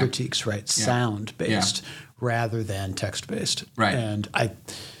 A-U-R-A-L, critiques, right? Yeah. Sound-based rather than text-based. Right. And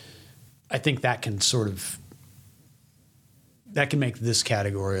I think that can make this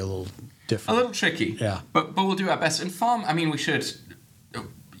category a little different. A little tricky. Yeah. But we'll do our best. And form, I mean, we should...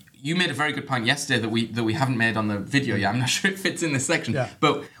 You made a very good point yesterday that we haven't made on the video yet. I'm not sure it fits in this section. Yeah.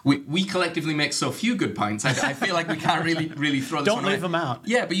 But we collectively make so few good points. I feel like we can't really throw this Don't one away. leave them out.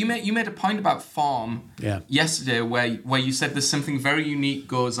 Yeah, but you made a point about form yesterday where you said there's something very unique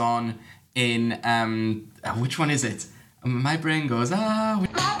goes on in... which one is it? My brain goes, My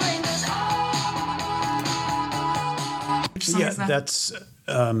brain goes, Which song is that? That's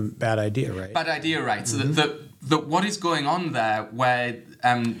Bad Idea, right? Bad Idea, right. So that what is going on there where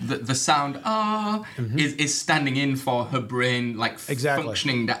the sound is standing in for her brain, like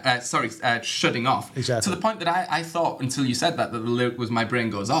functioning, shutting off. Exactly. To the point that I thought until you said that the lyric was my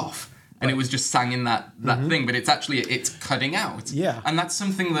brain goes off. And it was just sang in that thing, but it's cutting out. Yeah. And that's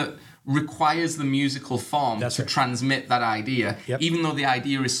something that requires the musical form to transmit that idea, even though the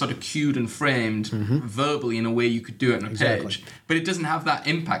idea is sort of cued and framed verbally in a way you could do it on a page. But it doesn't have that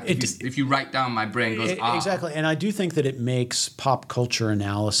impact if you write down my brain goes, Exactly. And I do think that it makes pop culture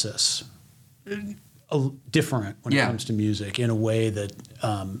analysis different when it comes to music in a way that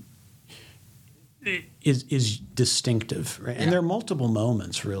is distinctive, right? And there are multiple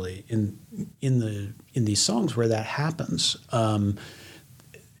moments really in these songs where that happens.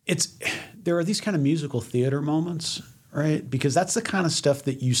 There are these kind of musical theater moments, right? Because that's the kind of stuff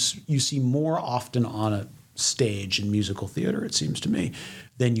that you see more often on a stage in musical theater, it seems to me,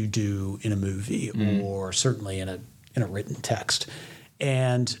 than you do in a movie or certainly in a written text.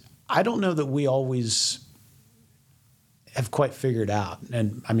 And I don't know that we always have quite figured out,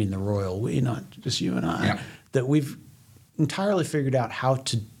 and I mean the royal we, not just you and I, that we've entirely figured out how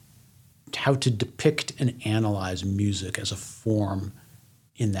to depict and analyze music as a form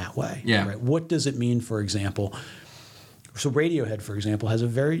in that way. Yeah. Right? What does it mean, for example? So Radiohead, for example, has a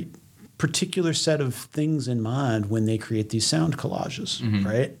very particular set of things in mind when they create these sound collages,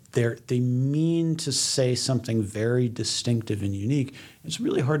 right? They mean to say something very distinctive and unique. It's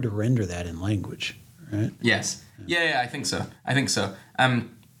really hard to render that in language, right? Yes. Yeah, I think so.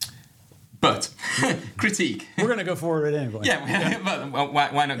 But critique. We're going to go forward anyway. Yeah, but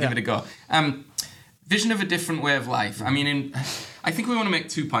why not give it a go? Vision of a different way of life. I mean, I think we want to make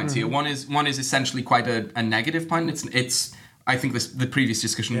 2 points here. One is essentially quite a negative point. It's I think the previous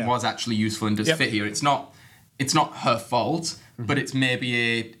discussion was actually useful and does fit here. It's not her fault, but it's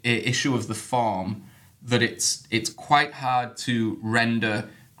maybe a issue of the form that it's quite hard to render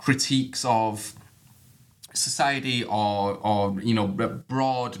critiques of society or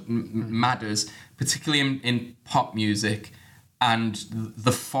broad matters, particularly in pop music, and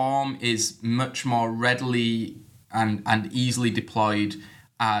the form is much more readily and easily deployed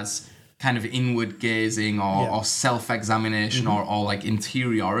as kind of inward gazing or self-examination or like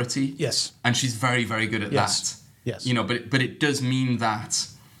interiority. Yes. And she's very, very good at that. Yes. But it does mean that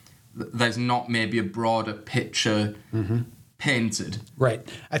there's not maybe a broader picture painted. Right.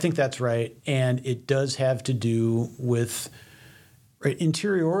 I think that's right. And it does have to do with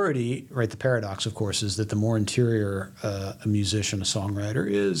interiority, right? The paradox, of course, is that the more interior a musician, a songwriter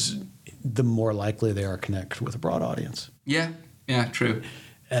is, the more likely they are to connect with a broad audience. Yeah, true.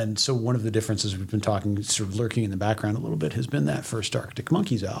 And so one of the differences we've been talking, sort of lurking in the background a little bit, has been that first Arctic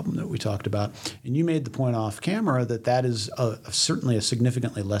Monkeys album that we talked about. And you made the point off camera that is certainly a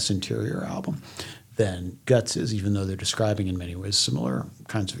significantly less interior album than Guts is, even though they're describing in many ways similar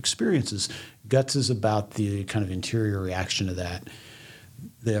kinds of experiences. Guts is about the kind of interior reaction to that.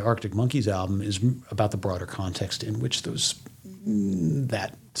 The Arctic Monkeys album is about the broader context in which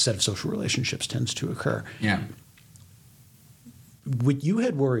that set of social relationships tends to occur. Yeah. What you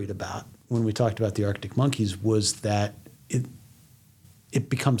had worried about when we talked about the Arctic Monkeys was that it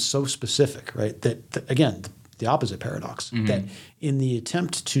becomes so specific, right? That again, the opposite paradox, that in the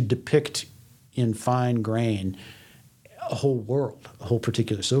attempt to depict in fine grain a whole world, a whole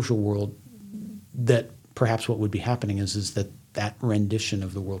particular social world, that perhaps what would be happening is that rendition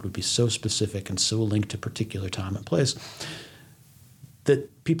of the world would be so specific and so linked to particular time and place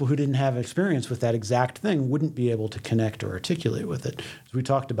that people who didn't have experience with that exact thing wouldn't be able to connect or articulate with it. As we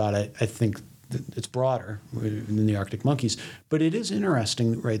talked about it, I think it's broader than the Arctic Monkeys, but it is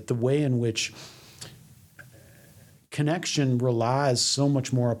interesting, right, the way in which connection relies so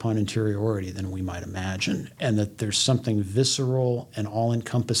much more upon interiority than we might imagine, and that there's something visceral and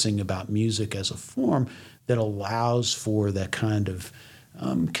all-encompassing about music as a form that allows for that kind of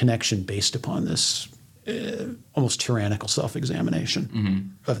connection based upon this almost tyrannical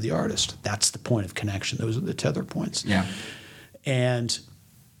self-examination of the artist. That's the point of connection. Those are the tether points. Yeah. And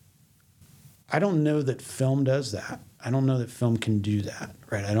I don't know that film does that. I don't know that film can do that,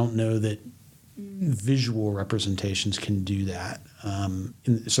 right? I don't know that visual representations can do that,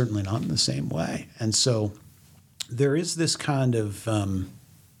 certainly not in the same way. And so there is this kind of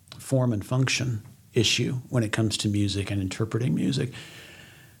form and function issue when it comes to music and interpreting music.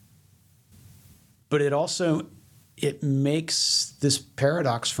 But it makes this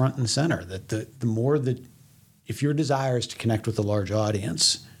paradox front and center, that the more that, if your desire is to connect with a large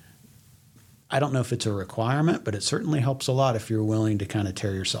audience, I don't know if it's a requirement, but it certainly helps a lot if you're willing to kind of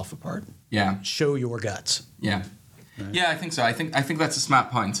tear yourself apart. Yeah. Show your guts. Yeah. Right? Yeah, I think so. I think that's a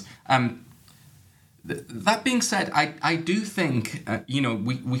smart point. That being said, I do think,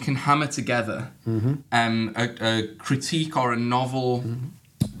 we can hammer together a critique or a novel,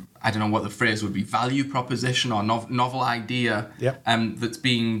 I don't know what the phrase would be, value proposition or novel idea that's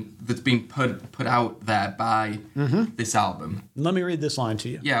being put out there by this album. Let me read this line to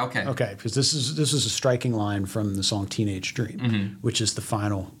you. Yeah, okay. Okay, because this is a striking line from the song Teenage Dream, which is the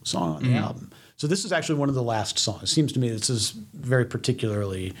final song on the album. So this is actually one of the last songs. It seems to me this is very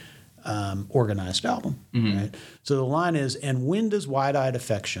particularly organized album, right? So the line is, "And when does wide-eyed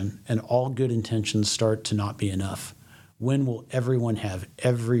affection and all good intentions start to not be enough? When will everyone have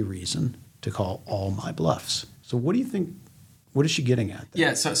every reason to call all my bluffs?" So what do you think? What is she getting at there?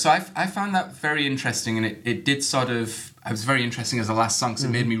 Yeah, so I found that very interesting, and it did it was very interesting as a last song, because it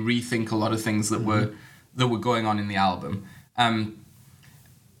made me rethink a lot of things that were going on in the album.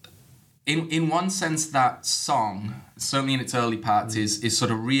 In one sense, that song, certainly in its early parts, is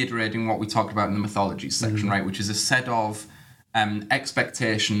sort of reiterating what we talked about in the mythologies section, right? Which is a set of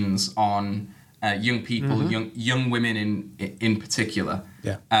expectations on young people, young women in particular.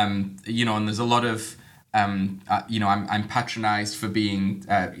 Yeah. And there's a lot of, I'm patronized for being,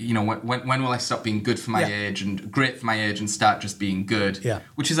 when will I stop being good for my age and great for my age and start just being good? Yeah.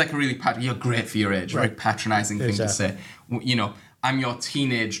 Which is like a really, you're great for your age, right? Patronizing thing to say. I'm your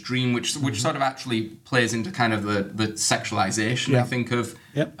teenage dream, which sort of actually plays into kind of the sexualization, I think, of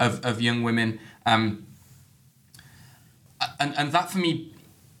young women. And that for me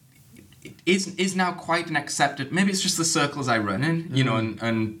is now quite an accepted. Maybe it's just the circles I run in,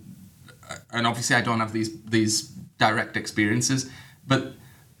 and obviously I don't have these direct experiences, but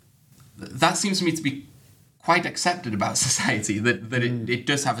that seems to me to be quite accepted about society. That it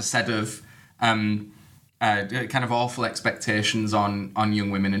does have a set of kind of awful expectations on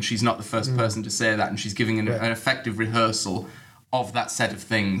young women, and she's not the first person to say that, and she's giving an effective rehearsal of that set of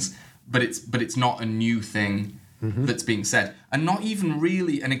things, but it's not a new thing that's being said, and not even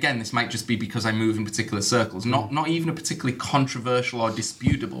really, and again, this might just be because I move in particular circles, not even a particularly controversial or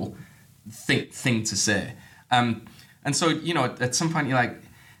disputable thing to say. And so, at some point you're like,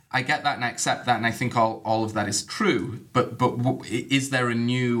 I get that and I accept that, and I think all of that is true, but is there a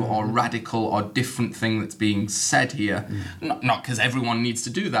new or radical or different thing that's being said here? Not because everyone needs to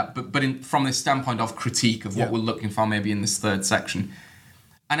do that, but from this standpoint of critique of what we're looking for maybe in this third section.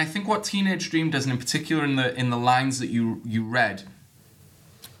 And I think what Teenage Dream does, and in particular in the lines that you read,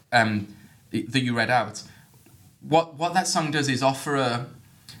 out, what that song does is offer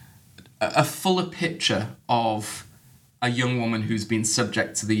a fuller picture of a young woman who's been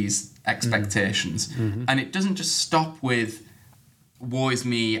subject to these expectations. And it doesn't just stop with, woe is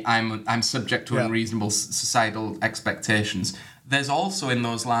me, I'm subject to unreasonable societal expectations. There's also in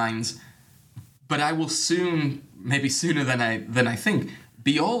those lines, but I will soon, maybe sooner than I think,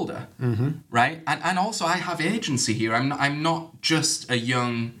 be older, right? And also I have agency here. I'm not just a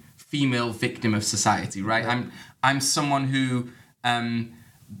young female victim of society, right? I'm someone who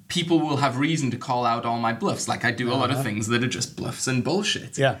people will have reason to call out all my bluffs. Like I do a lot of things that are just bluffs and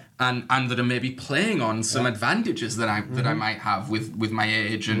bullshit. Yeah. And that are maybe playing on some advantages that I might have with my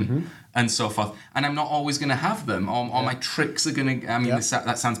age and so forth. And I'm not always going to have them. Or my tricks are going to, I mean,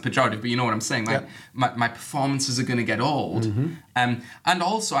 that sounds pejorative, but you know what I'm saying. Like my performances are going to get old. And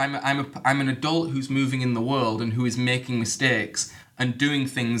also I'm an adult who's moving in the world and who is making mistakes and doing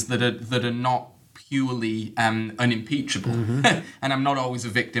things that are not purely unimpeachable. And I'm not always a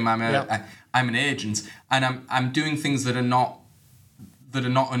victim. I'm an agent, and I'm doing things that are not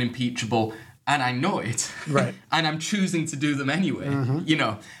unimpeachable, and I know it. Right. And I'm choosing to do them anyway.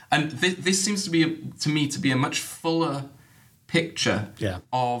 And this seems to me to be a much fuller picture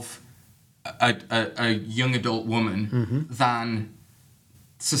of a young adult woman than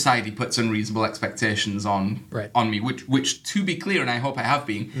society puts unreasonable expectations on me, which to be clear, and I hope I have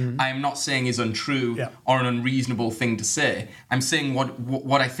been, I am not saying is untrue or an unreasonable thing to say. I'm saying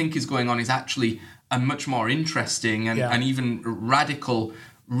what I think is going on is actually a much more interesting and even radical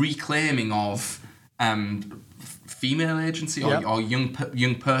reclaiming of female agency or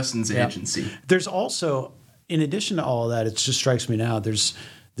young person's agency. There's also, in addition to all of that, it just strikes me now, there's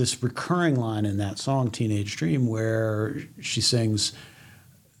this recurring line in that song, Teenage Dream, where she sings,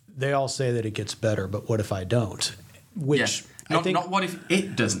 they all say that it gets better, but what if I don't? Which not what if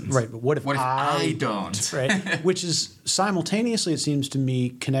it doesn't. Right, but what if I don't? Right, which is simultaneously, it seems to me,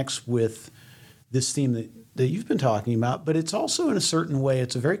 connects with this theme that you've been talking about, but it's also in a certain way,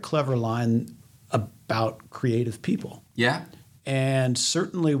 it's a very clever line about creative people. Yeah. And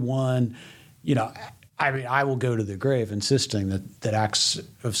certainly one, I mean, I will go to the grave insisting that acts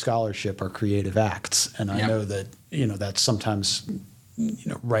of scholarship are creative acts. And I know that, that's sometimes,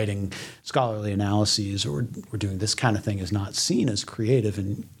 writing scholarly analyses or doing this kind of thing is not seen as creative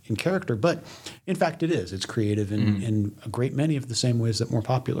in character. But in fact, it is. It's creative in a great many of the same ways that more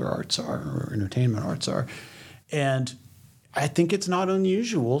popular arts are or entertainment arts are. And I think it's not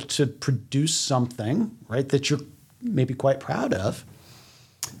unusual to produce something, right, that you're maybe quite proud of.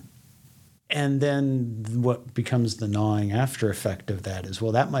 And then what becomes the gnawing after effect of that is,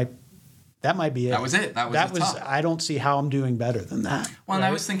 well, that might be it. That was it. That was top. I don't see how I'm doing better than that. Well, and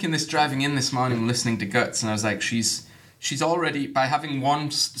I was thinking this driving in this morning, listening to Guts, and I was like, she's already, by having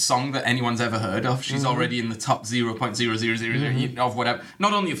one song that anyone's ever heard of, she's already in the top 0.0000 of whatever,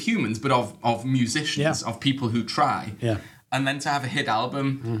 not only of humans, but of musicians, of people who try. Yeah. And then to have a hit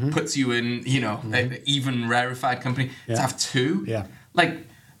album puts you in, an even rarefied company. To have two,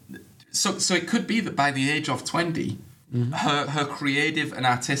 so it could be that by the age of 20, her creative and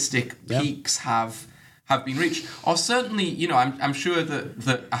artistic peaks have been reached. Or certainly, I'm sure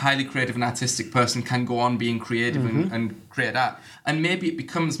that a highly creative and artistic person can go on being creative and create art. And maybe it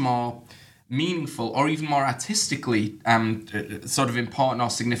becomes more meaningful or even more artistically sort of important or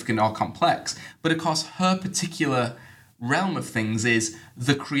significant or complex. But of course, her particular realm of things is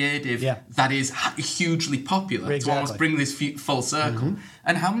the creative that is hugely popular. To almost bring this full circle.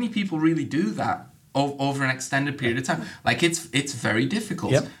 And how many people really do that over an extended period of time? Like, it's very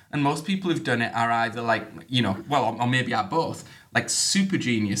difficult. And most people who've done it are either like, or maybe are both, like super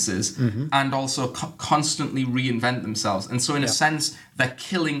geniuses and also constantly reinvent themselves. And so in a sense, they're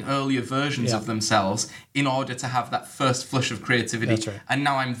killing earlier versions of themselves in order to have that first flush of creativity. That's right. And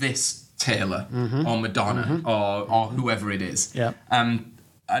now I'm this Taylor or Madonna or whoever it is. And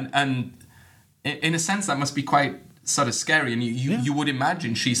in a sense, that must be quite sort of scary. And you would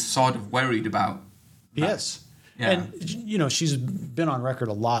imagine she's sort of worried about that. Yes. Yeah. And, she's been on record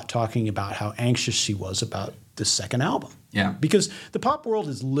a lot talking about how anxious she was about the second album. Yeah. Because the pop world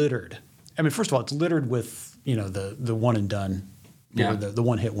is littered. I mean, first of all, it's littered with, the one and done, or the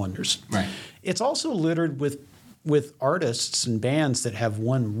one hit wonders. Right. It's also littered with artists and bands that have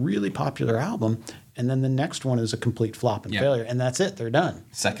one really popular album, and then the next one is a complete flop and failure, and that's it. They're done.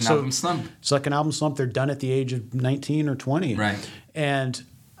 Second album slump. They're done at the age of 19 or 20. Right. And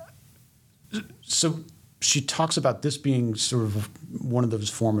so she talks about this being sort of one of those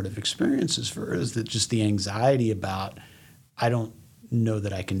formative experiences for her, is that just the anxiety about, I don't know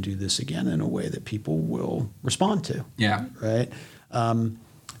that I can do this again in a way that people will respond to. Yeah. Right?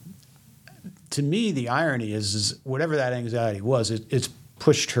 To me, the irony is whatever that anxiety was, it's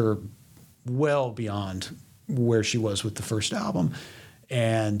pushed her well beyond where she was with the first album.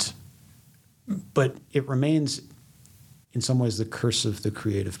 But it remains, in some ways, the curse of the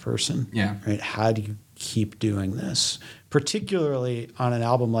creative person. Yeah. Right? How do you keep doing this? Particularly on an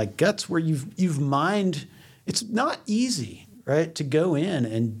album like Guts, where you've mined, it's not easy, right, to go in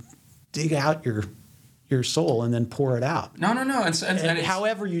and dig out your soul and then pour it out. No. And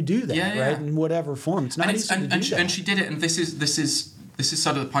however you do that, right, in whatever form, it's not easy to do that. And she did it, and this is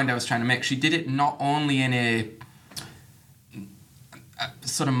sort of the point I was trying to make. She did it not only in a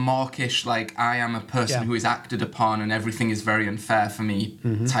sort of mawkish, like, I am a person who is acted upon and everything is very unfair for me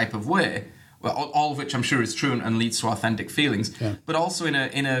type of way. Well, all of which I'm sure is true and leads to authentic feelings, but also in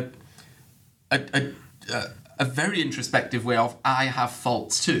a very introspective way of, I have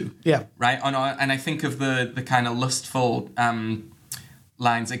faults too. Yeah. Right. And I think of the kind of lustful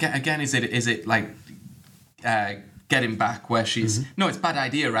lines again. Is it like Getting Back, where she's no, it's Bad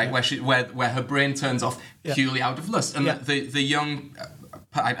Idea, right? Where her brain turns off purely out of lust, and the young.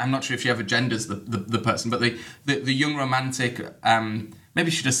 I'm not sure if she ever genders the person, but the young romantic. Maybe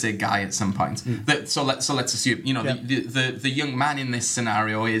she does say guy at some point. So let's assume the young man in this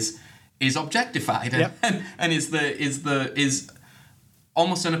scenario is objectified and is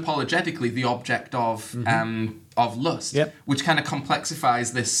almost unapologetically the object of lust, which kind of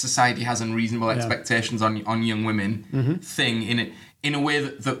complexifies this society has unreasonable expectations on young women thing in a way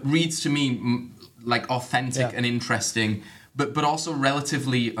that reads to me like authentic and interesting, but also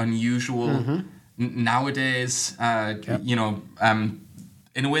relatively unusual nowadays. You know,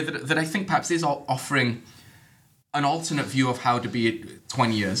 in a way that I think perhaps is offering an alternate view of how to be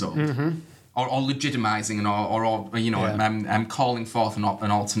 20 years old. Or legitimizing or you know, calling forth an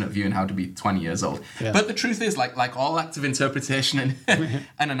alternate view in how to be 20 years old. Yeah. But the truth is, like all acts of interpretation and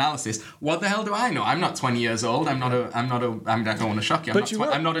analysis, what the hell do I know? I'm not 20 years old. I don't want to shock you.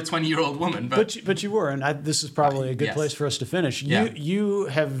 I'm not a 20-year-old woman. But you were, and this is probably a good place for us to finish. You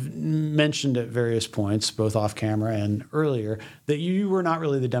have mentioned at various points, both off camera and earlier, that you were not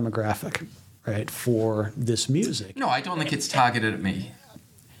really the demographic, right, for this music. No, I don't think it's targeted at me.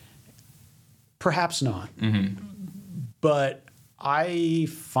 Perhaps not. But I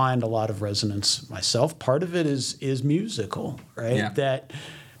find a lot of resonance myself. Part of it is musical, right? Yeah. That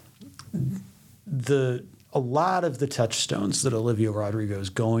a lot of the touchstones that Olivia Rodrigo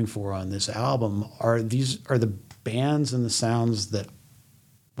is going for on this album are the bands and the sounds that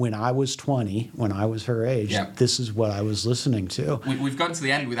when I was 20, when I was her age, this is what I was listening to. We've gotten to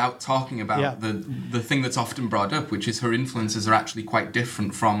the end without talking about the thing that's often brought up, which is her influences are actually quite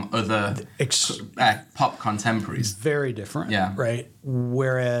different from other pop contemporaries. Very different, right?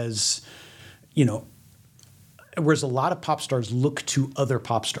 Whereas a lot of pop stars look to other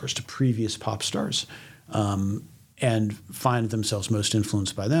pop stars, to previous pop stars, and find themselves most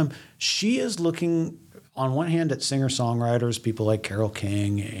influenced by them. She is looking, on one hand, at singer-songwriters, people like Carole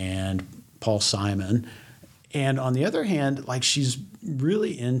King and Paul Simon. And on the other hand, like, she's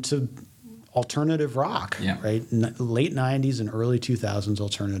really into alternative rock, right? Late 90s and early 2000s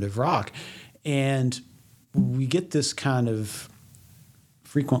alternative rock. And we get this kind of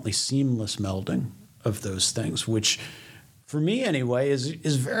frequently seamless melding of those things, which, for me anyway,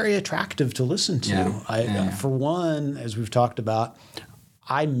 is very attractive to listen to. For one, as we've talked about,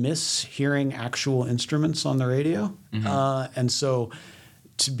 I miss hearing actual instruments on the radio. And so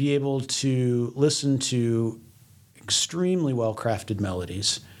to be able to listen to extremely well-crafted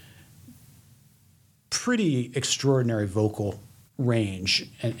melodies, pretty extraordinary vocal range,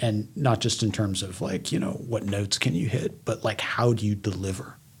 and not just in terms of, like, what notes can you hit, but like, how do you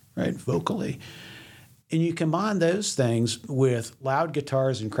deliver, right, vocally? And you combine those things with loud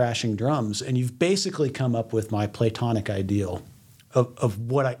guitars and crashing drums, and you've basically come up with my platonic ideal of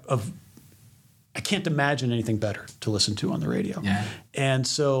what I can't imagine anything better to listen to on the radio. Yeah. And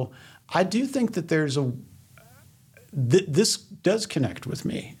so I do think that this does connect with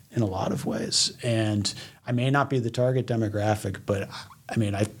me in a lot of ways. And I may not be the target demographic, but I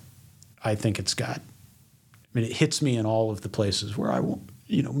mean, I think it hits me in all of the places where I want,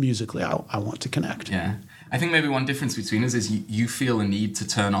 musically I want to connect. Yeah. I think maybe one difference between us is you feel a need to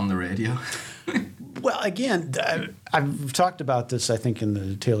turn on the radio. Well, again, I've talked about this, I think, in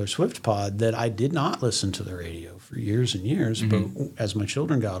the Taylor Swift pod, that I did not listen to the radio for years and years. But as my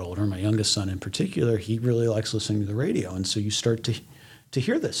children got older, my youngest son in particular, he really likes listening to the radio. And so you start to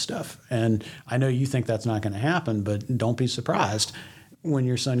hear this stuff. And I know you think that's not going to happen, but don't be surprised when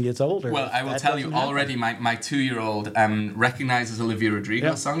your son gets older. Well, I will tell you already, my 2-year-old recognizes Olivia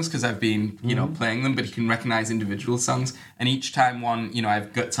Rodrigo songs because I've been, playing them, but he can recognize individual songs. And each time one, I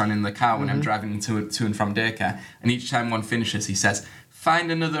have Guts on in the car when I'm driving to and from daycare. And each time one finishes, he says,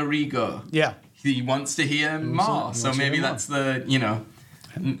 "Find another Rigo." Yeah. He wants to hear more. So maybe that's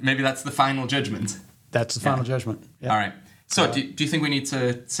maybe that's the final judgment. That's the final judgment. Yeah. All right. So do you think we need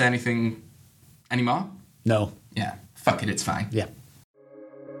to say anything anymore? No. Yeah. Fuck it, it's fine. Yeah.